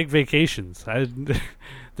like, you take vacations.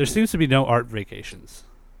 There seems to be no art vacations.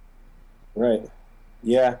 Right.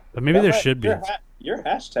 Yeah. But maybe there should be. Your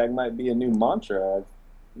hashtag might be a new mantra I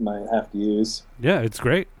might have to use. Yeah, it's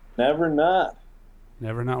great. Never not.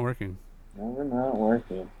 Never not working. Never not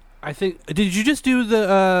working. I think. Did you just do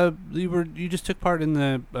you just took part in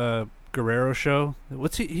the Guerrero show?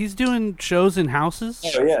 He's doing shows in houses?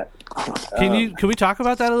 Oh yeah. Can we talk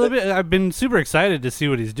about that a little bit? I've been super excited to see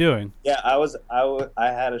what he's doing. Yeah, I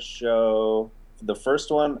had a show. The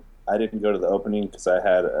first one I didn't go to the opening because I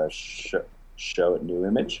had a show at New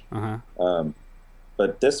Image.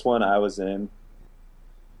 But this one I was in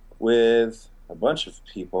with a bunch of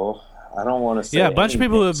people. I don't want to say. Yeah, a bunch of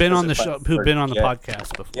people who have been on the show, who've been on the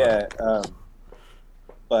podcast before. Yeah,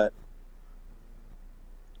 but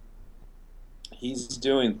he's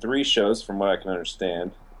doing 3 shows, from what I can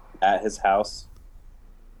understand, at his house.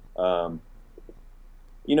 Because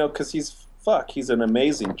he's an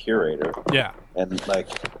amazing curator. Yeah, and like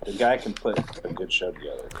the guy can put a good show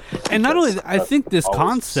together. And not only, I think this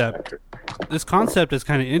concept is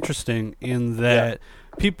kind of interesting in that. Yeah.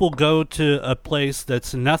 People go to a place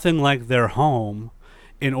that's nothing like their home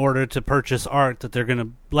in order to purchase art that they're going to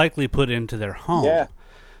likely put into their home. Yeah.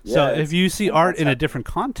 So if you see art in a different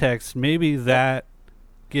context, maybe that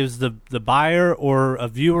gives the buyer or a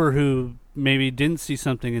viewer who maybe didn't see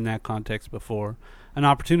something in that context before an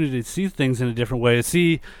opportunity to see things in a different way, to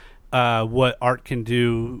see what art can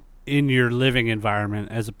do in your living environment,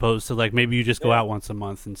 as opposed to like maybe you just go out once a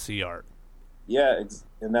month and see art. Yeah,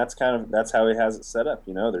 and that's how he has it set up.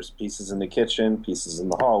 There's pieces in the kitchen, pieces in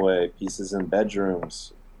the hallway, pieces in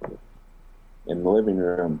bedrooms, in the living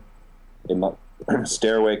room, in the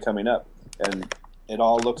stairway coming up, and it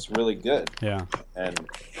all looks really good. Yeah, and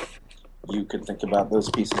you could think about those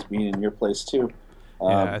pieces being in your place too.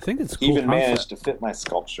 I think it's cool even managed to fit my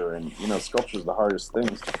sculpture, and sculpture is the hardest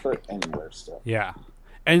things to put anywhere. So yeah,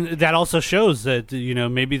 And that also shows that, you know,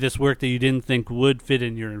 maybe this work that you didn't think would fit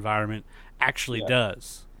in your environment actually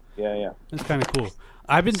does. Yeah. That's kind of cool.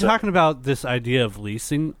 I've been talking about this idea of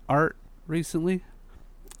leasing art recently.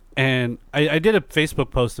 And I did a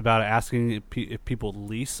Facebook post about it, asking if people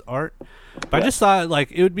lease art. But I just thought,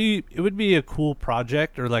 like, it would be a cool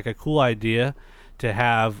project, or like a cool idea to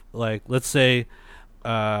have, like, let's say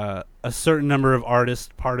a certain number of artists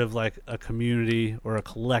part of like a community or a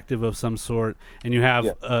collective of some sort, and you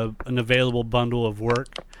have an available bundle of work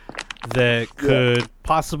that could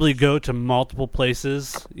possibly go to multiple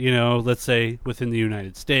places, you know, let's say within the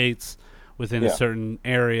United States, within a certain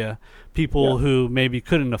area. People who maybe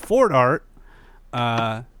couldn't afford art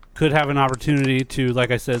could have an opportunity to,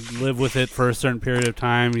 like I said, live with it for a certain period of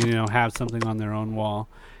time, you know, have something on their own wall,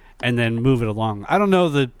 and then move it along. I don't know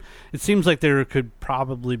that it seems like there could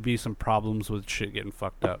probably be some problems with shit getting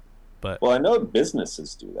fucked up. But well, I know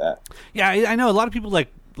businesses do that. Yeah, I know a lot of people like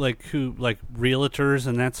realtors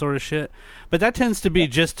and that sort of shit. But that tends to be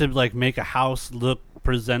just to like make a house look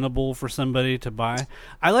presentable for somebody to buy.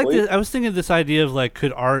 I was thinking of this idea of like,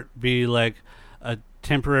 could art be like a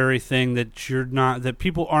temporary thing that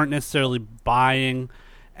people aren't necessarily buying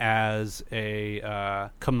as a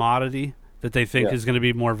commodity that they think is going to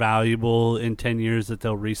be more valuable in 10 years, that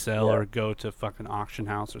they'll resell or go to fucking auction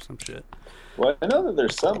house or some shit. Well, I know that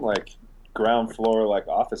there's some like ground floor like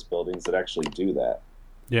office buildings that actually do that.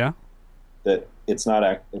 Yeah. That it's not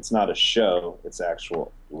a show, it's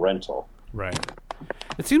actual rental. Right.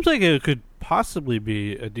 It seems like it could possibly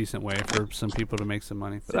be a decent way for some people to make some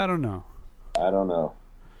money, but I don't know.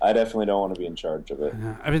 I definitely don't want to be in charge of it.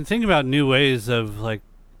 Yeah. I've been thinking about new ways of like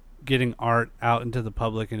getting art out into the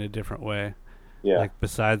public in a different way. Yeah. Like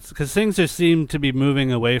besides, because things just seem to be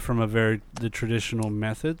moving away from the traditional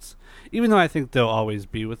methods, even though I think they'll always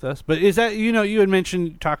be with us. But is that, you know, you had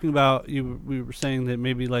mentioned talking about, we were saying that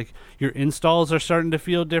maybe like your installs are starting to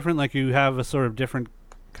feel different, like you have a sort of different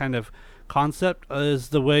kind of concept as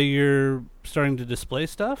the way you're starting to display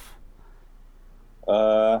stuff?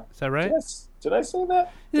 Is that right? Yes. Did I say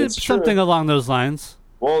that? It's something along those lines.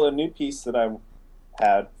 Well, the new piece that I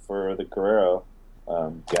had for the Guerrero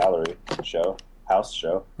gallery house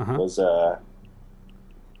show, was a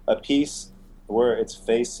piece where it's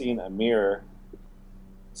facing a mirror,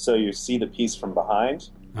 so you see the piece from behind.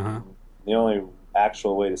 The only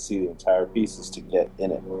actual way to see the entire piece is to get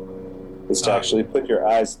in it. Is to actually put your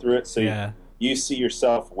eyes through it, so you see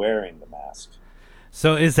yourself wearing the mask.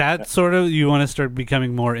 So is that sort of, you want to start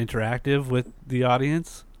becoming more interactive with the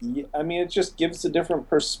audience? Yeah, I mean, it just gives a different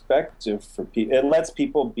perspective for people. It lets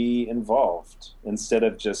people be involved instead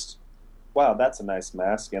of just, wow, that's a nice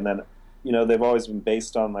mask. And then, you know, they've always been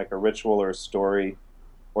based on like a ritual or a story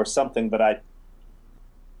or something that I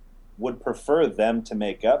would prefer them to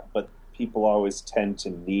make up, but people always tend to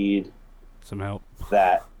need some help.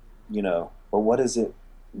 That, you know, well, what is it?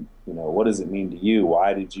 You know, what does it mean to you?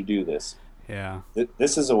 Why did you do this? Yeah.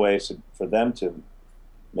 This is a way for them to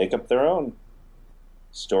make up their own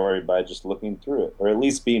story by just looking through it, or at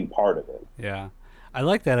least being part of it. Yeah. I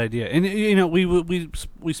like that idea. And, you know, we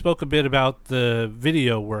spoke a bit about the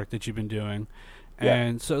video work that you've been doing.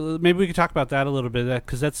 And so maybe we could talk about that a little bit,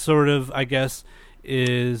 because that's sort of, I guess,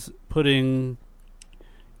 is putting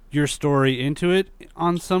your story into it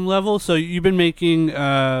on some level. So you've been making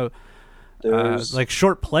like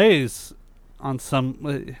short plays on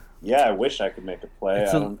some... Yeah, I wish I could make a play.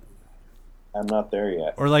 I'm not there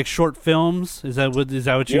yet. Or like short films? Is that what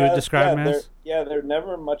you would describe them as? They're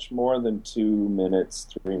never much more than 2 minutes,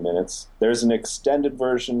 3 minutes. There's an extended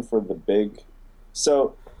version for the big...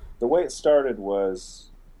 So the way it started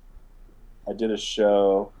was I did a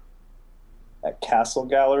show at Castle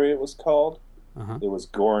Gallery, it was called. It was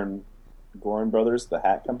Gorin Brothers, the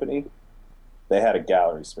hat company. They had a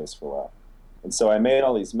gallery space for a while. And so I made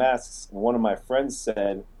all these masks, and one of my friends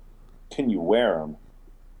said, "Can you wear them?"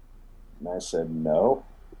 And I said, "No."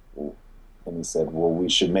 And he said, "Well, we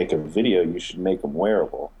should make a video. You should make them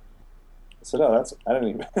wearable." I said, "Oh,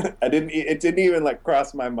 it didn't even like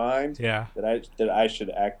cross my mind that I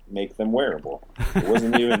should make them wearable." It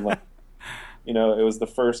wasn't even like, you know, it was the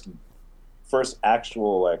first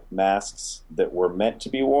actual like masks that were meant to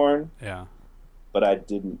be worn. Yeah. But I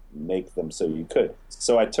didn't make them so you could.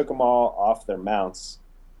 So I took them all off their mounts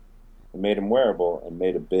and made them wearable and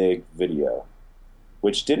made a big video,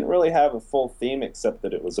 which didn't really have a full theme except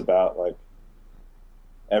that it was about like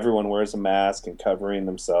everyone wears a mask and covering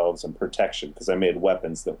themselves and protection, because I made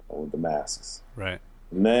weapons that were the masks. Right.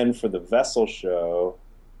 And then for the vessel show,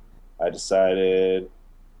 I decided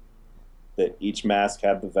that each mask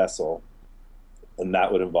had the vessel, and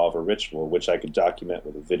that would involve a ritual, which I could document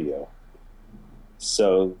with a video.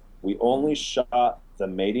 So we only shot the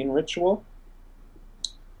mating ritual,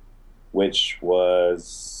 which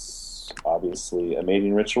was obviously a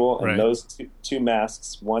mating ritual. And Right. those two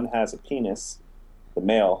masks, one has a penis, the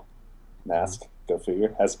male mask, go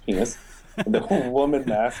figure, has a penis. And the woman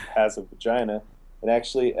mask has a vagina. And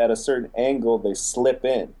actually, at a certain angle, they slip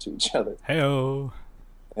in to each other. Hey-o.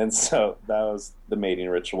 And so that was the mating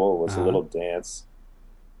ritual, was a little dance.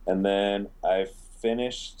 And then I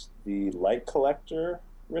finished the light collector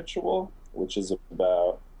ritual, which is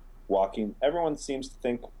about walking. Everyone seems to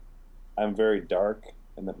think I'm very dark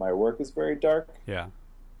and that my work is very dark. Yeah.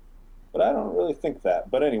 But I don't really think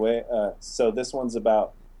that. But anyway, so this one's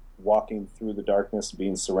about walking through the darkness,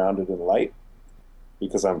 being surrounded in light,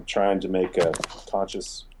 because I'm trying to make a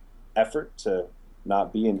conscious effort to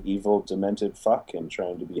not be an evil, demented fuck and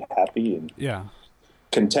trying to be happy and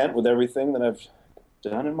content with everything that I've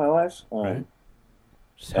done in my life. Right.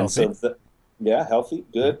 Just and healthy. so, healthy,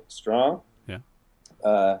 good, strong. Yeah.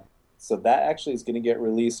 So that actually is going to get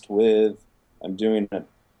released with, I'm doing an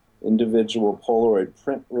individual Polaroid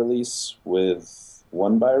print release with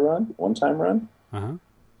one-time run. Uh-huh.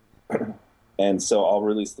 And so I'll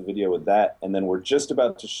release the video with that. And then we're just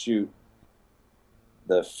about to shoot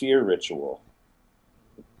the fear ritual.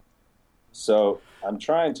 So I'm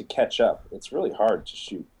trying to catch up. It's really hard to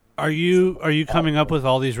shoot. Are you coming up with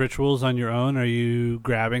all these rituals on your own? Are you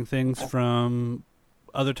grabbing things from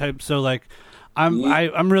other types? So like,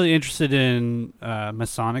 I'm really interested in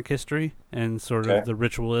Masonic history and sort of the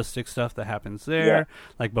ritualistic stuff that happens there,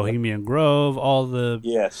 like Bohemian Grove, all the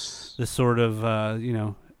the sort of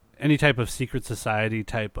any type of secret society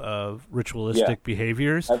type of ritualistic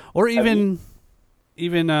behaviors, or even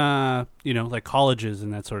like colleges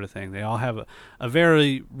and that sort of thing. They all have a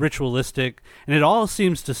very ritualistic, and it all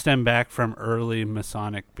seems to stem back from early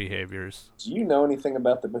Masonic behaviors. Do you know anything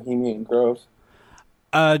about the Bohemian Grove?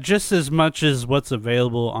 Just as much as what's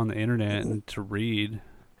available on the internet and to read.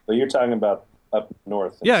 But you're talking about up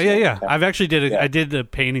north. Yeah. I've actually I did a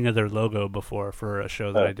painting of their logo before for a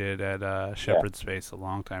show that I did at Shepherd Space a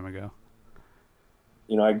long time ago.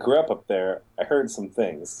 You know, I grew up there. I heard some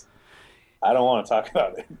things. I don't want to talk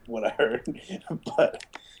about what I heard, but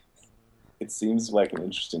it seems like an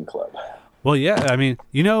interesting club. Well, yeah. I mean,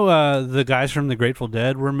 the guys from the Grateful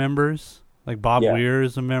Dead were members. Like Bob Weir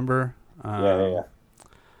is a member.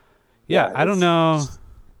 Yeah, I don't know.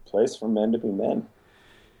 Place for men to be men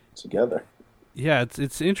together. Yeah,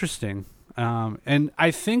 it's interesting. And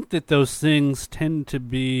I think that those things tend to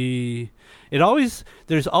be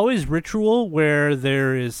there's always ritual where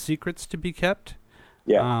there is secrets to be kept.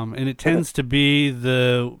 Yeah. And it tends to be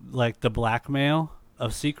the blackmail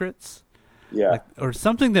of secrets. Yeah. Or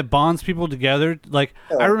something that bonds people together. Like,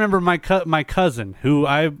 I remember my cousin, who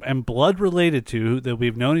I am blood related to, that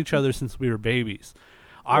we've known each other since we were babies.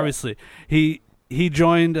 Obviously, he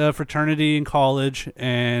joined a fraternity in college,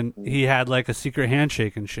 and he had like a secret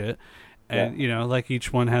handshake and shit. And like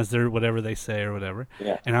each one has their whatever they say or whatever.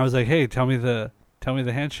 Yeah. And I was like, "Hey, tell me the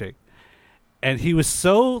handshake." And he was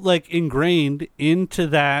so like ingrained into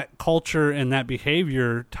that culture and that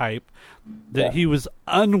behavior type that he was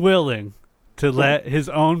unwilling to let his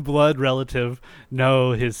own blood relative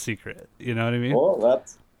know his secret. You know what I mean? Well,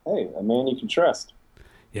 that's a man you can trust.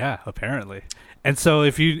 Yeah, apparently. And so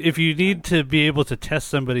if you need to be able to test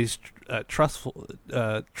somebody's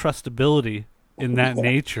trustability in that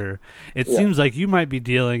nature, it seems like you might be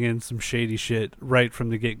dealing in some shady shit right from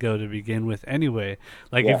the get-go to begin with anyway.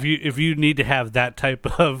 Like if you need to have that type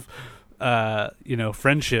of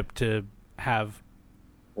friendship to have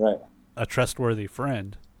a trustworthy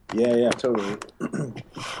friend. Yeah, totally.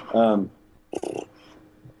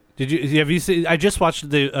 Have you seen, I just watched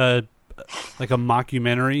the like a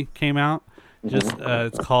mockumentary came out. Just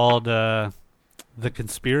it's called The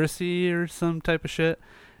Conspiracy or some type of shit.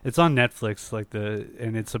 It's on Netflix,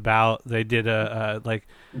 and it's about, they did like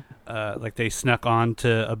they snuck on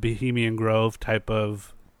to a Bohemian Grove type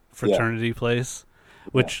of fraternity place,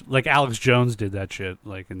 which like Alex Jones did that shit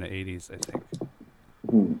like in the 80s, I think.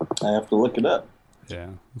 I have to look it up. Yeah,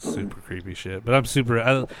 super creepy shit. But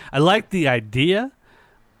I like the idea.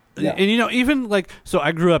 Yeah. And even like, so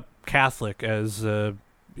I grew up Catholic as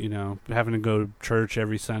having to go to church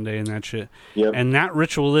every Sunday and that shit. Yep. And that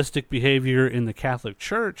ritualistic behavior in the Catholic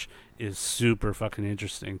Church is super fucking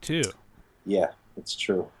interesting too. Yeah, it's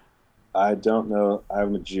true. I don't know.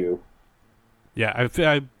 I'm a Jew. Yeah,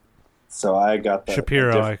 so I got that.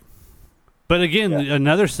 Shapiro. But again,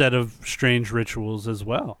 another set of strange rituals as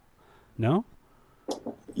well. No?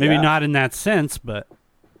 Maybe not in that sense, but...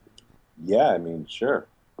 Yeah, I mean, sure.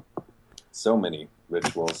 So many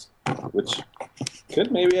rituals, which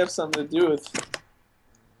could maybe have something to do with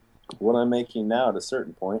what I'm making now at a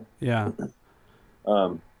certain point. Yeah.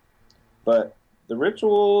 But the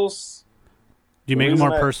rituals. Do you make it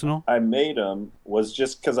more personal? I made them was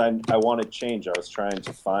just because I wanted change. I was trying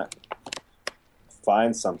to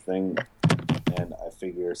find something, and I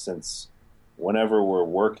figure since whenever we're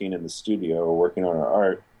working in the studio or working on our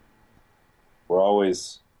art, we're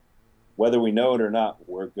always, whether we know it or not,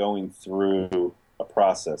 we're going through a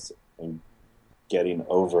process and getting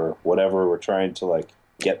over whatever we're trying to like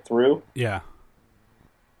get through. Yeah.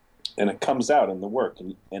 And it comes out in the work.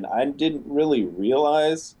 And I didn't really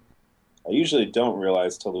realize, I usually don't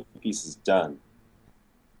realize till the piece is done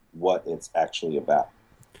what it's actually about.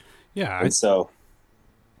 Yeah. And so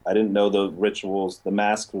I didn't know the rituals, the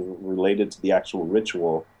mask was related to the actual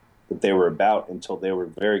ritual that they were about until they were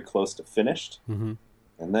very close to finished. Mm-hmm.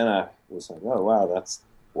 And then I was like, oh, wow, that's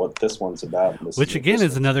what this one's about. Which, again,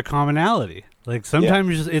 is another commonality. Like,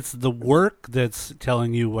 sometimes it's the work that's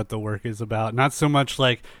telling you what the work is about, not so much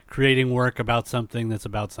like creating work about something that's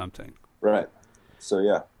about something. Right. So,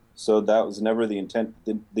 yeah. So that was never the intent.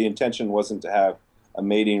 The intention wasn't to have a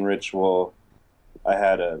mating ritual. I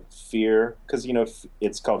had a fear, because, you know,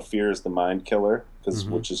 it's called fear is the mind killer,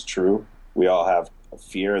 which is true. We all have a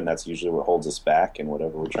fear, and that's usually what holds us back in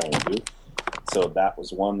whatever we're trying to do. So that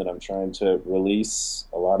was one that I'm trying to release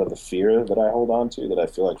a lot of the fear that I hold on to, that I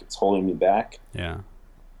feel like it's holding me back. Yeah.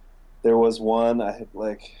 There was one I had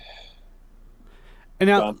like. And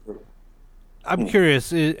now, I'm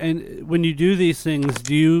curious, and when you do these things,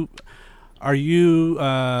 are you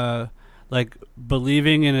like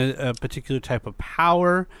believing in a particular type of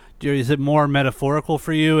power? Is it more metaphorical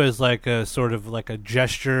for you as like a sort of like a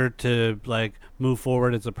gesture to like move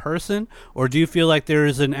forward as a person, or do you feel like there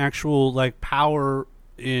is an actual like power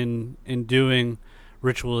in doing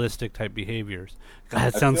ritualistic type behaviors?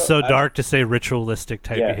 God, it sounds so dark to say ritualistic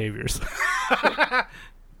type behaviors.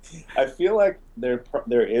 I feel like there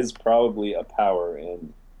is probably a power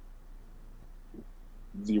in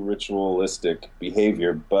the ritualistic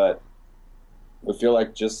behavior, but I feel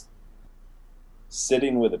like just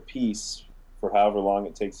sitting with a piece for however long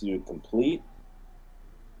it takes you to complete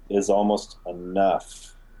is almost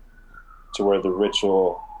enough to where the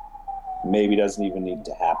ritual maybe doesn't even need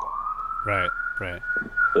to happen. Right.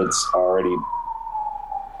 It's already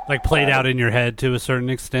like played out in your head to a certain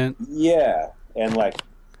extent. Yeah. And like,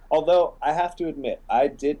 although I have to admit, I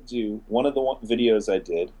did do one of the videos I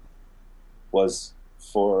did was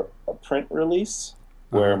for a print release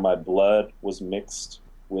where my blood was mixed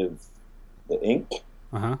with the ink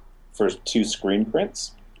for 2 screen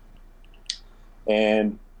prints.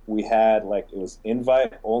 And we had like, it was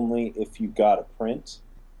invite only if you got a print.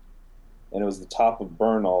 And it was the top of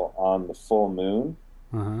Bernal on the full moon.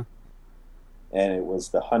 And it was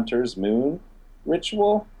the Hunter's Moon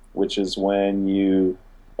ritual, which is when you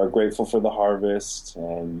are grateful for the harvest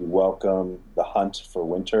and you welcome the hunt for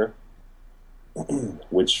winter,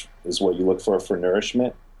 which is what you look for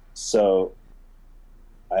nourishment. So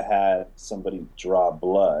I had somebody draw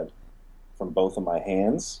blood from both of my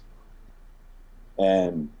hands,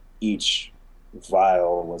 and each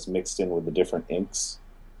vial was mixed in with the different inks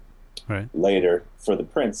later for the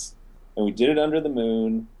prints. And we did it under the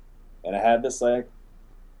moon, and I had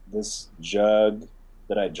this jug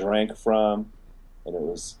that I drank from,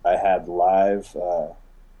 and I had live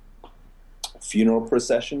funeral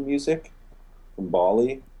procession music from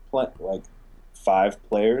Bali, like 5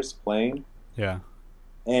 players playing. Yeah.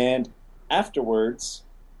 And afterwards,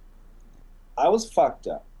 I was fucked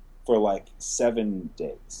up for like 7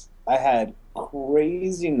 days. I had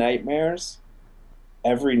crazy nightmares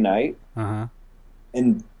every night.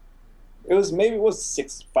 And it was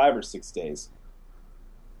 5 or 6 days.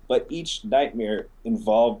 But each nightmare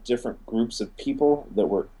involved different groups of people that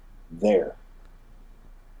were there.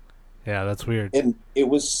 Yeah, that's weird. And they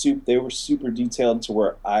were super detailed to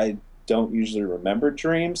where I don't usually remember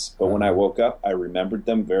dreams, but when I woke up, I remembered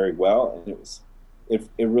them very well, and it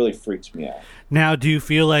really freaked me out. Now, do you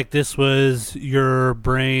feel like this was your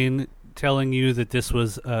brain telling you that this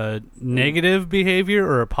was a negative behavior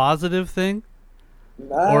or a positive thing,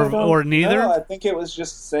 or neither? No, I think it was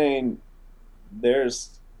just saying there's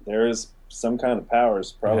some kind of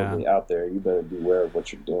powers probably out there. You better be aware of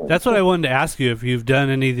what you're doing. That's what I wanted to ask you, if you've done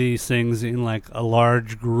any of these things in like a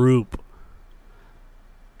large group.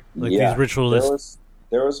 Like these ritualists.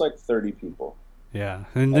 There was like 30 people. Yeah.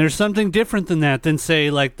 And there's something different than that than,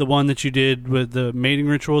 say, like the one that you did with the mating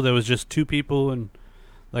ritual that was just 2 people and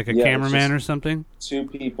like a cameraman or something? 2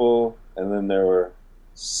 people, and then there were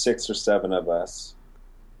 6 or 7 of us.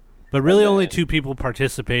 But really only 2 people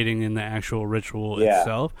participating in the actual ritual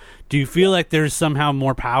itself. Do you feel like there's somehow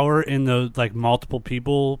more power in the like multiple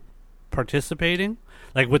people participating,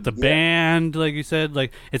 like with the Yeah. band, like you said.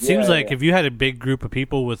 Like it seems Yeah, like yeah. if you had a big group of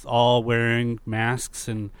people with all wearing masks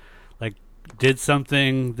and like did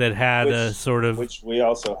something that had a sort of Which we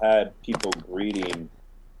also had people greeting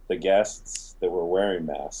the guests that were wearing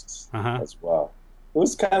masks Uh-huh. as well. It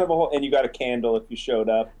was kind of a whole, and you got a candle if you showed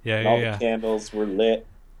up. Yeah, and yeah, all yeah. the candles were lit,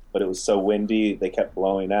 but it was so windy they kept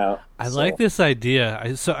blowing out. I So, like this idea.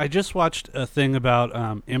 I just watched a thing about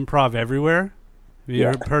Improv Everywhere. Have you Yeah.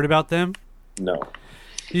 ever heard about them? No.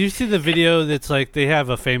 Did you see the video that's like they have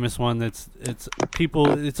a famous one that's it's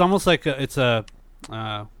people it's almost like it's a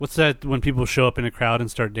what's that when people show up in a crowd and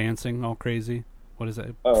start dancing all crazy? What is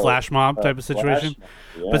that? Oh, Flash mob type of situation?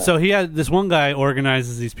 Yeah. But so he had this one guy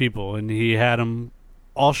organizes these people and he had them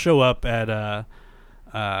all show up at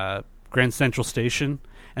Grand Central Station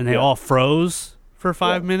and they Yeah. all froze for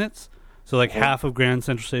 5 Yeah. minutes. So like half of Grand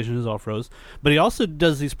Central Station is all froze. But he also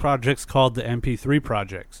does these projects called the MP3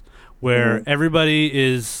 projects, where everybody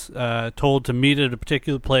is told to meet at a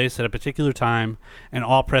particular place at a particular time and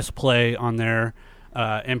all press play on their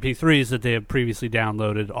MP3s that they have previously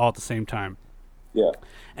downloaded all at the same time. Yeah.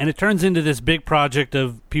 And it turns into this big project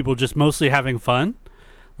of people just mostly having fun.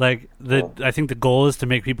 Like I think the goal is to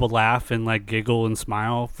make people laugh and like giggle and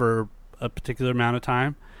smile for a particular amount of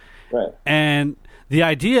time. Right. And the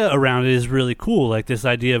idea around it is really cool. Like this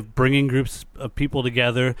idea of bringing groups of people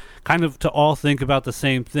together, kind of to all think about the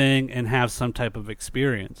same thing and have some type of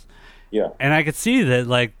experience. Yeah. And I could see that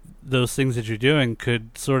like those things that you're doing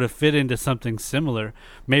could sort of fit into something similar.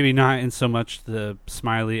 Maybe not in so much the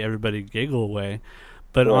smiley everybody giggle way,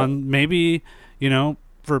 but Right. on maybe,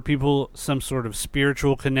 for people some sort of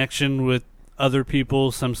spiritual connection with other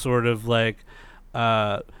people, some sort of like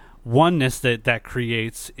oneness that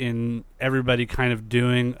creates in everybody kind of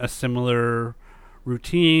doing a similar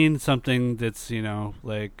routine, something that's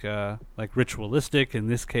like ritualistic in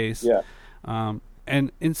this case. Yeah.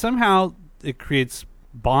 And somehow it creates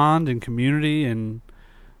bond and community and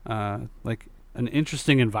like an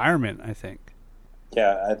interesting environment, I think.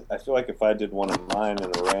 Yeah, I feel like if I did one of mine in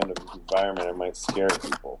a random environment, I might scare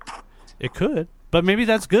people. It could, but maybe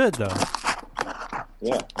that's good though.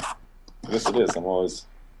 Yeah, I guess it is. I'm always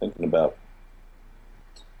thinking about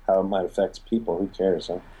how it might affect people. Who cares,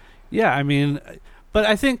 huh? Yeah, I mean, but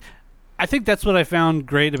I think that's what I found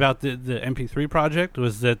great about the MP3 project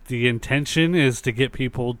was that the intention is to get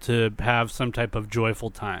people to have some type of joyful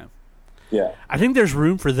time. Yeah. I think there's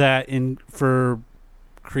room for that for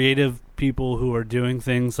creative people who are doing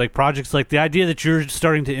things like projects like the idea that you're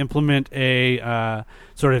starting to implement a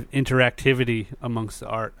sort of interactivity amongst the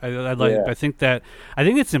art. I think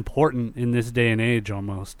it's important in this day and age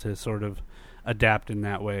almost to sort of adapt in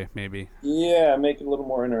that way, maybe. Yeah, make it a little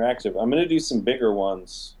more interactive. I'm going to do some bigger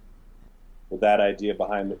ones with that idea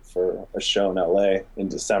behind it for a show in LA in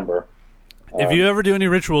December. If you ever do any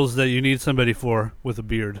rituals that you need somebody for with a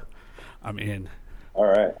beard, I'm in. All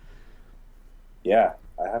right. Yeah,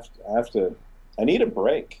 I have to. I need a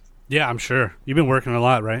break. Yeah, I'm sure. You've been working a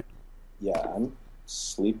lot, right? Yeah, I'm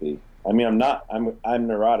sleepy. I mean, I'm not. I'm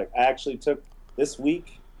neurotic. I actually took this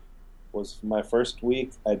week was my first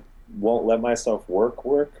week. I won't let myself work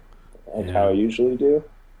like how I usually do.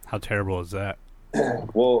 How terrible is that?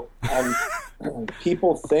 Well,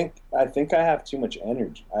 people think I have too much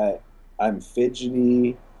energy. I'm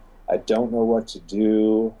fidgety. I don't know what to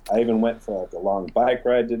do. I even went for like a long bike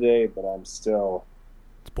ride today, but I'm still.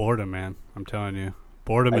 It's boredom, man. I'm telling you,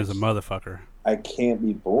 boredom is a motherfucker. I can't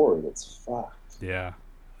be bored. It's fucked. Yeah,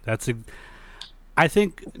 I think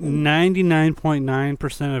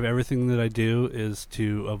 99.9% of everything that I do is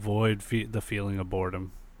to avoid the feeling of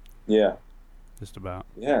boredom. Yeah. Just about.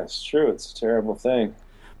 Yeah, it's true. It's a terrible thing.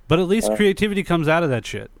 But at least creativity comes out of that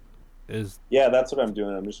shit. Yeah, that's what I'm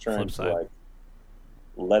doing. I'm just trying to like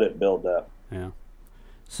let it build up. Yeah.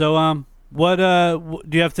 So, what do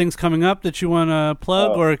you have things coming up that you want to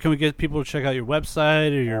plug, or can we get people to check out your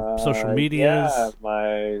website or your social medias? Yeah,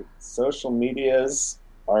 my social medias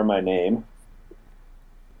are my name.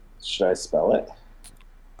 Should I spell it?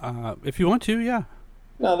 If you want to, yeah.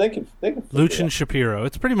 No, they can. Lucien Shapiro.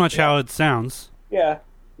 It's pretty much how it sounds. Yeah,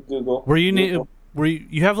 Google. Were you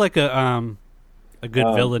have like a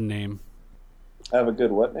good villain name? I have a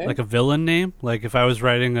good what name? Like a villain name? Like if I was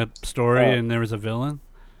writing a story and there was a villain?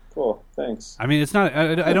 Cool, thanks. I mean, it's not.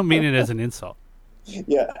 I don't mean it as an insult.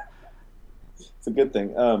 Yeah, it's a good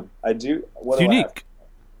thing. I do. What it's unique.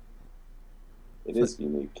 It is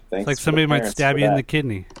unique. Thanks. It's like somebody might stab you in the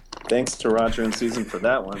kidney. Thanks to Roger and Susan for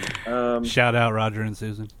that one. Shout out Roger and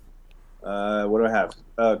Susan. What do I have?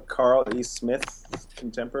 Carl E. Smith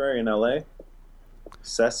Contemporary in L.A.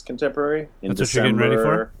 Cess Contemporary in That's December. what you're getting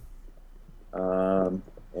ready for?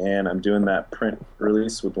 and I'm doing that print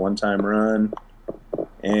release with One Time Run,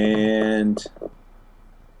 and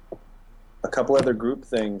a couple other group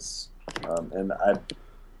things. And I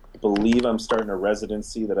believe I'm starting a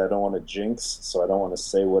residency that I don't want to jinx, so I don't want to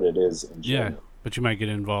say what it is in January. Yeah, but you might get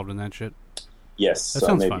involved in that shit. Yes. That so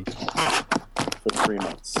sounds maybe fun. for 3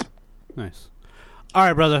 months. Nice. All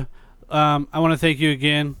right, brother. I want to thank you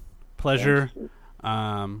again. Pleasure.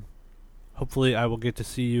 Hopefully I will get to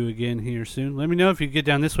see you again here soon. Let me know if you get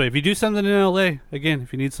down this way. If you do something in LA, again,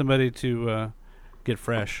 if you need somebody to get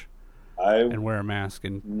fresh and wear a mask.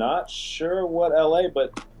 And Not sure what LA,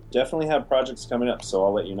 but definitely have projects coming up, so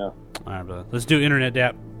I'll let you know. all right, brother. Let's do Internet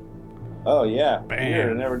Dap. Oh, yeah. Bam.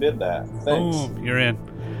 Weird, I never did that. Thanks. Boom. You're in.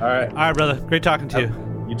 All right. All right, brother. Great talking to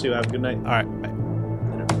you. You too. Have a good night. All right. Bye.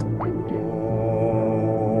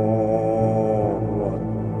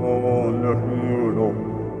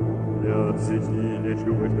 Sich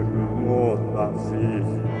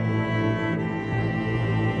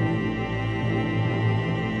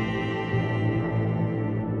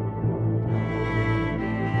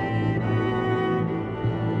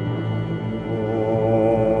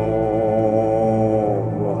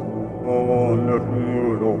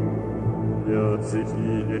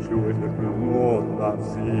die Schule,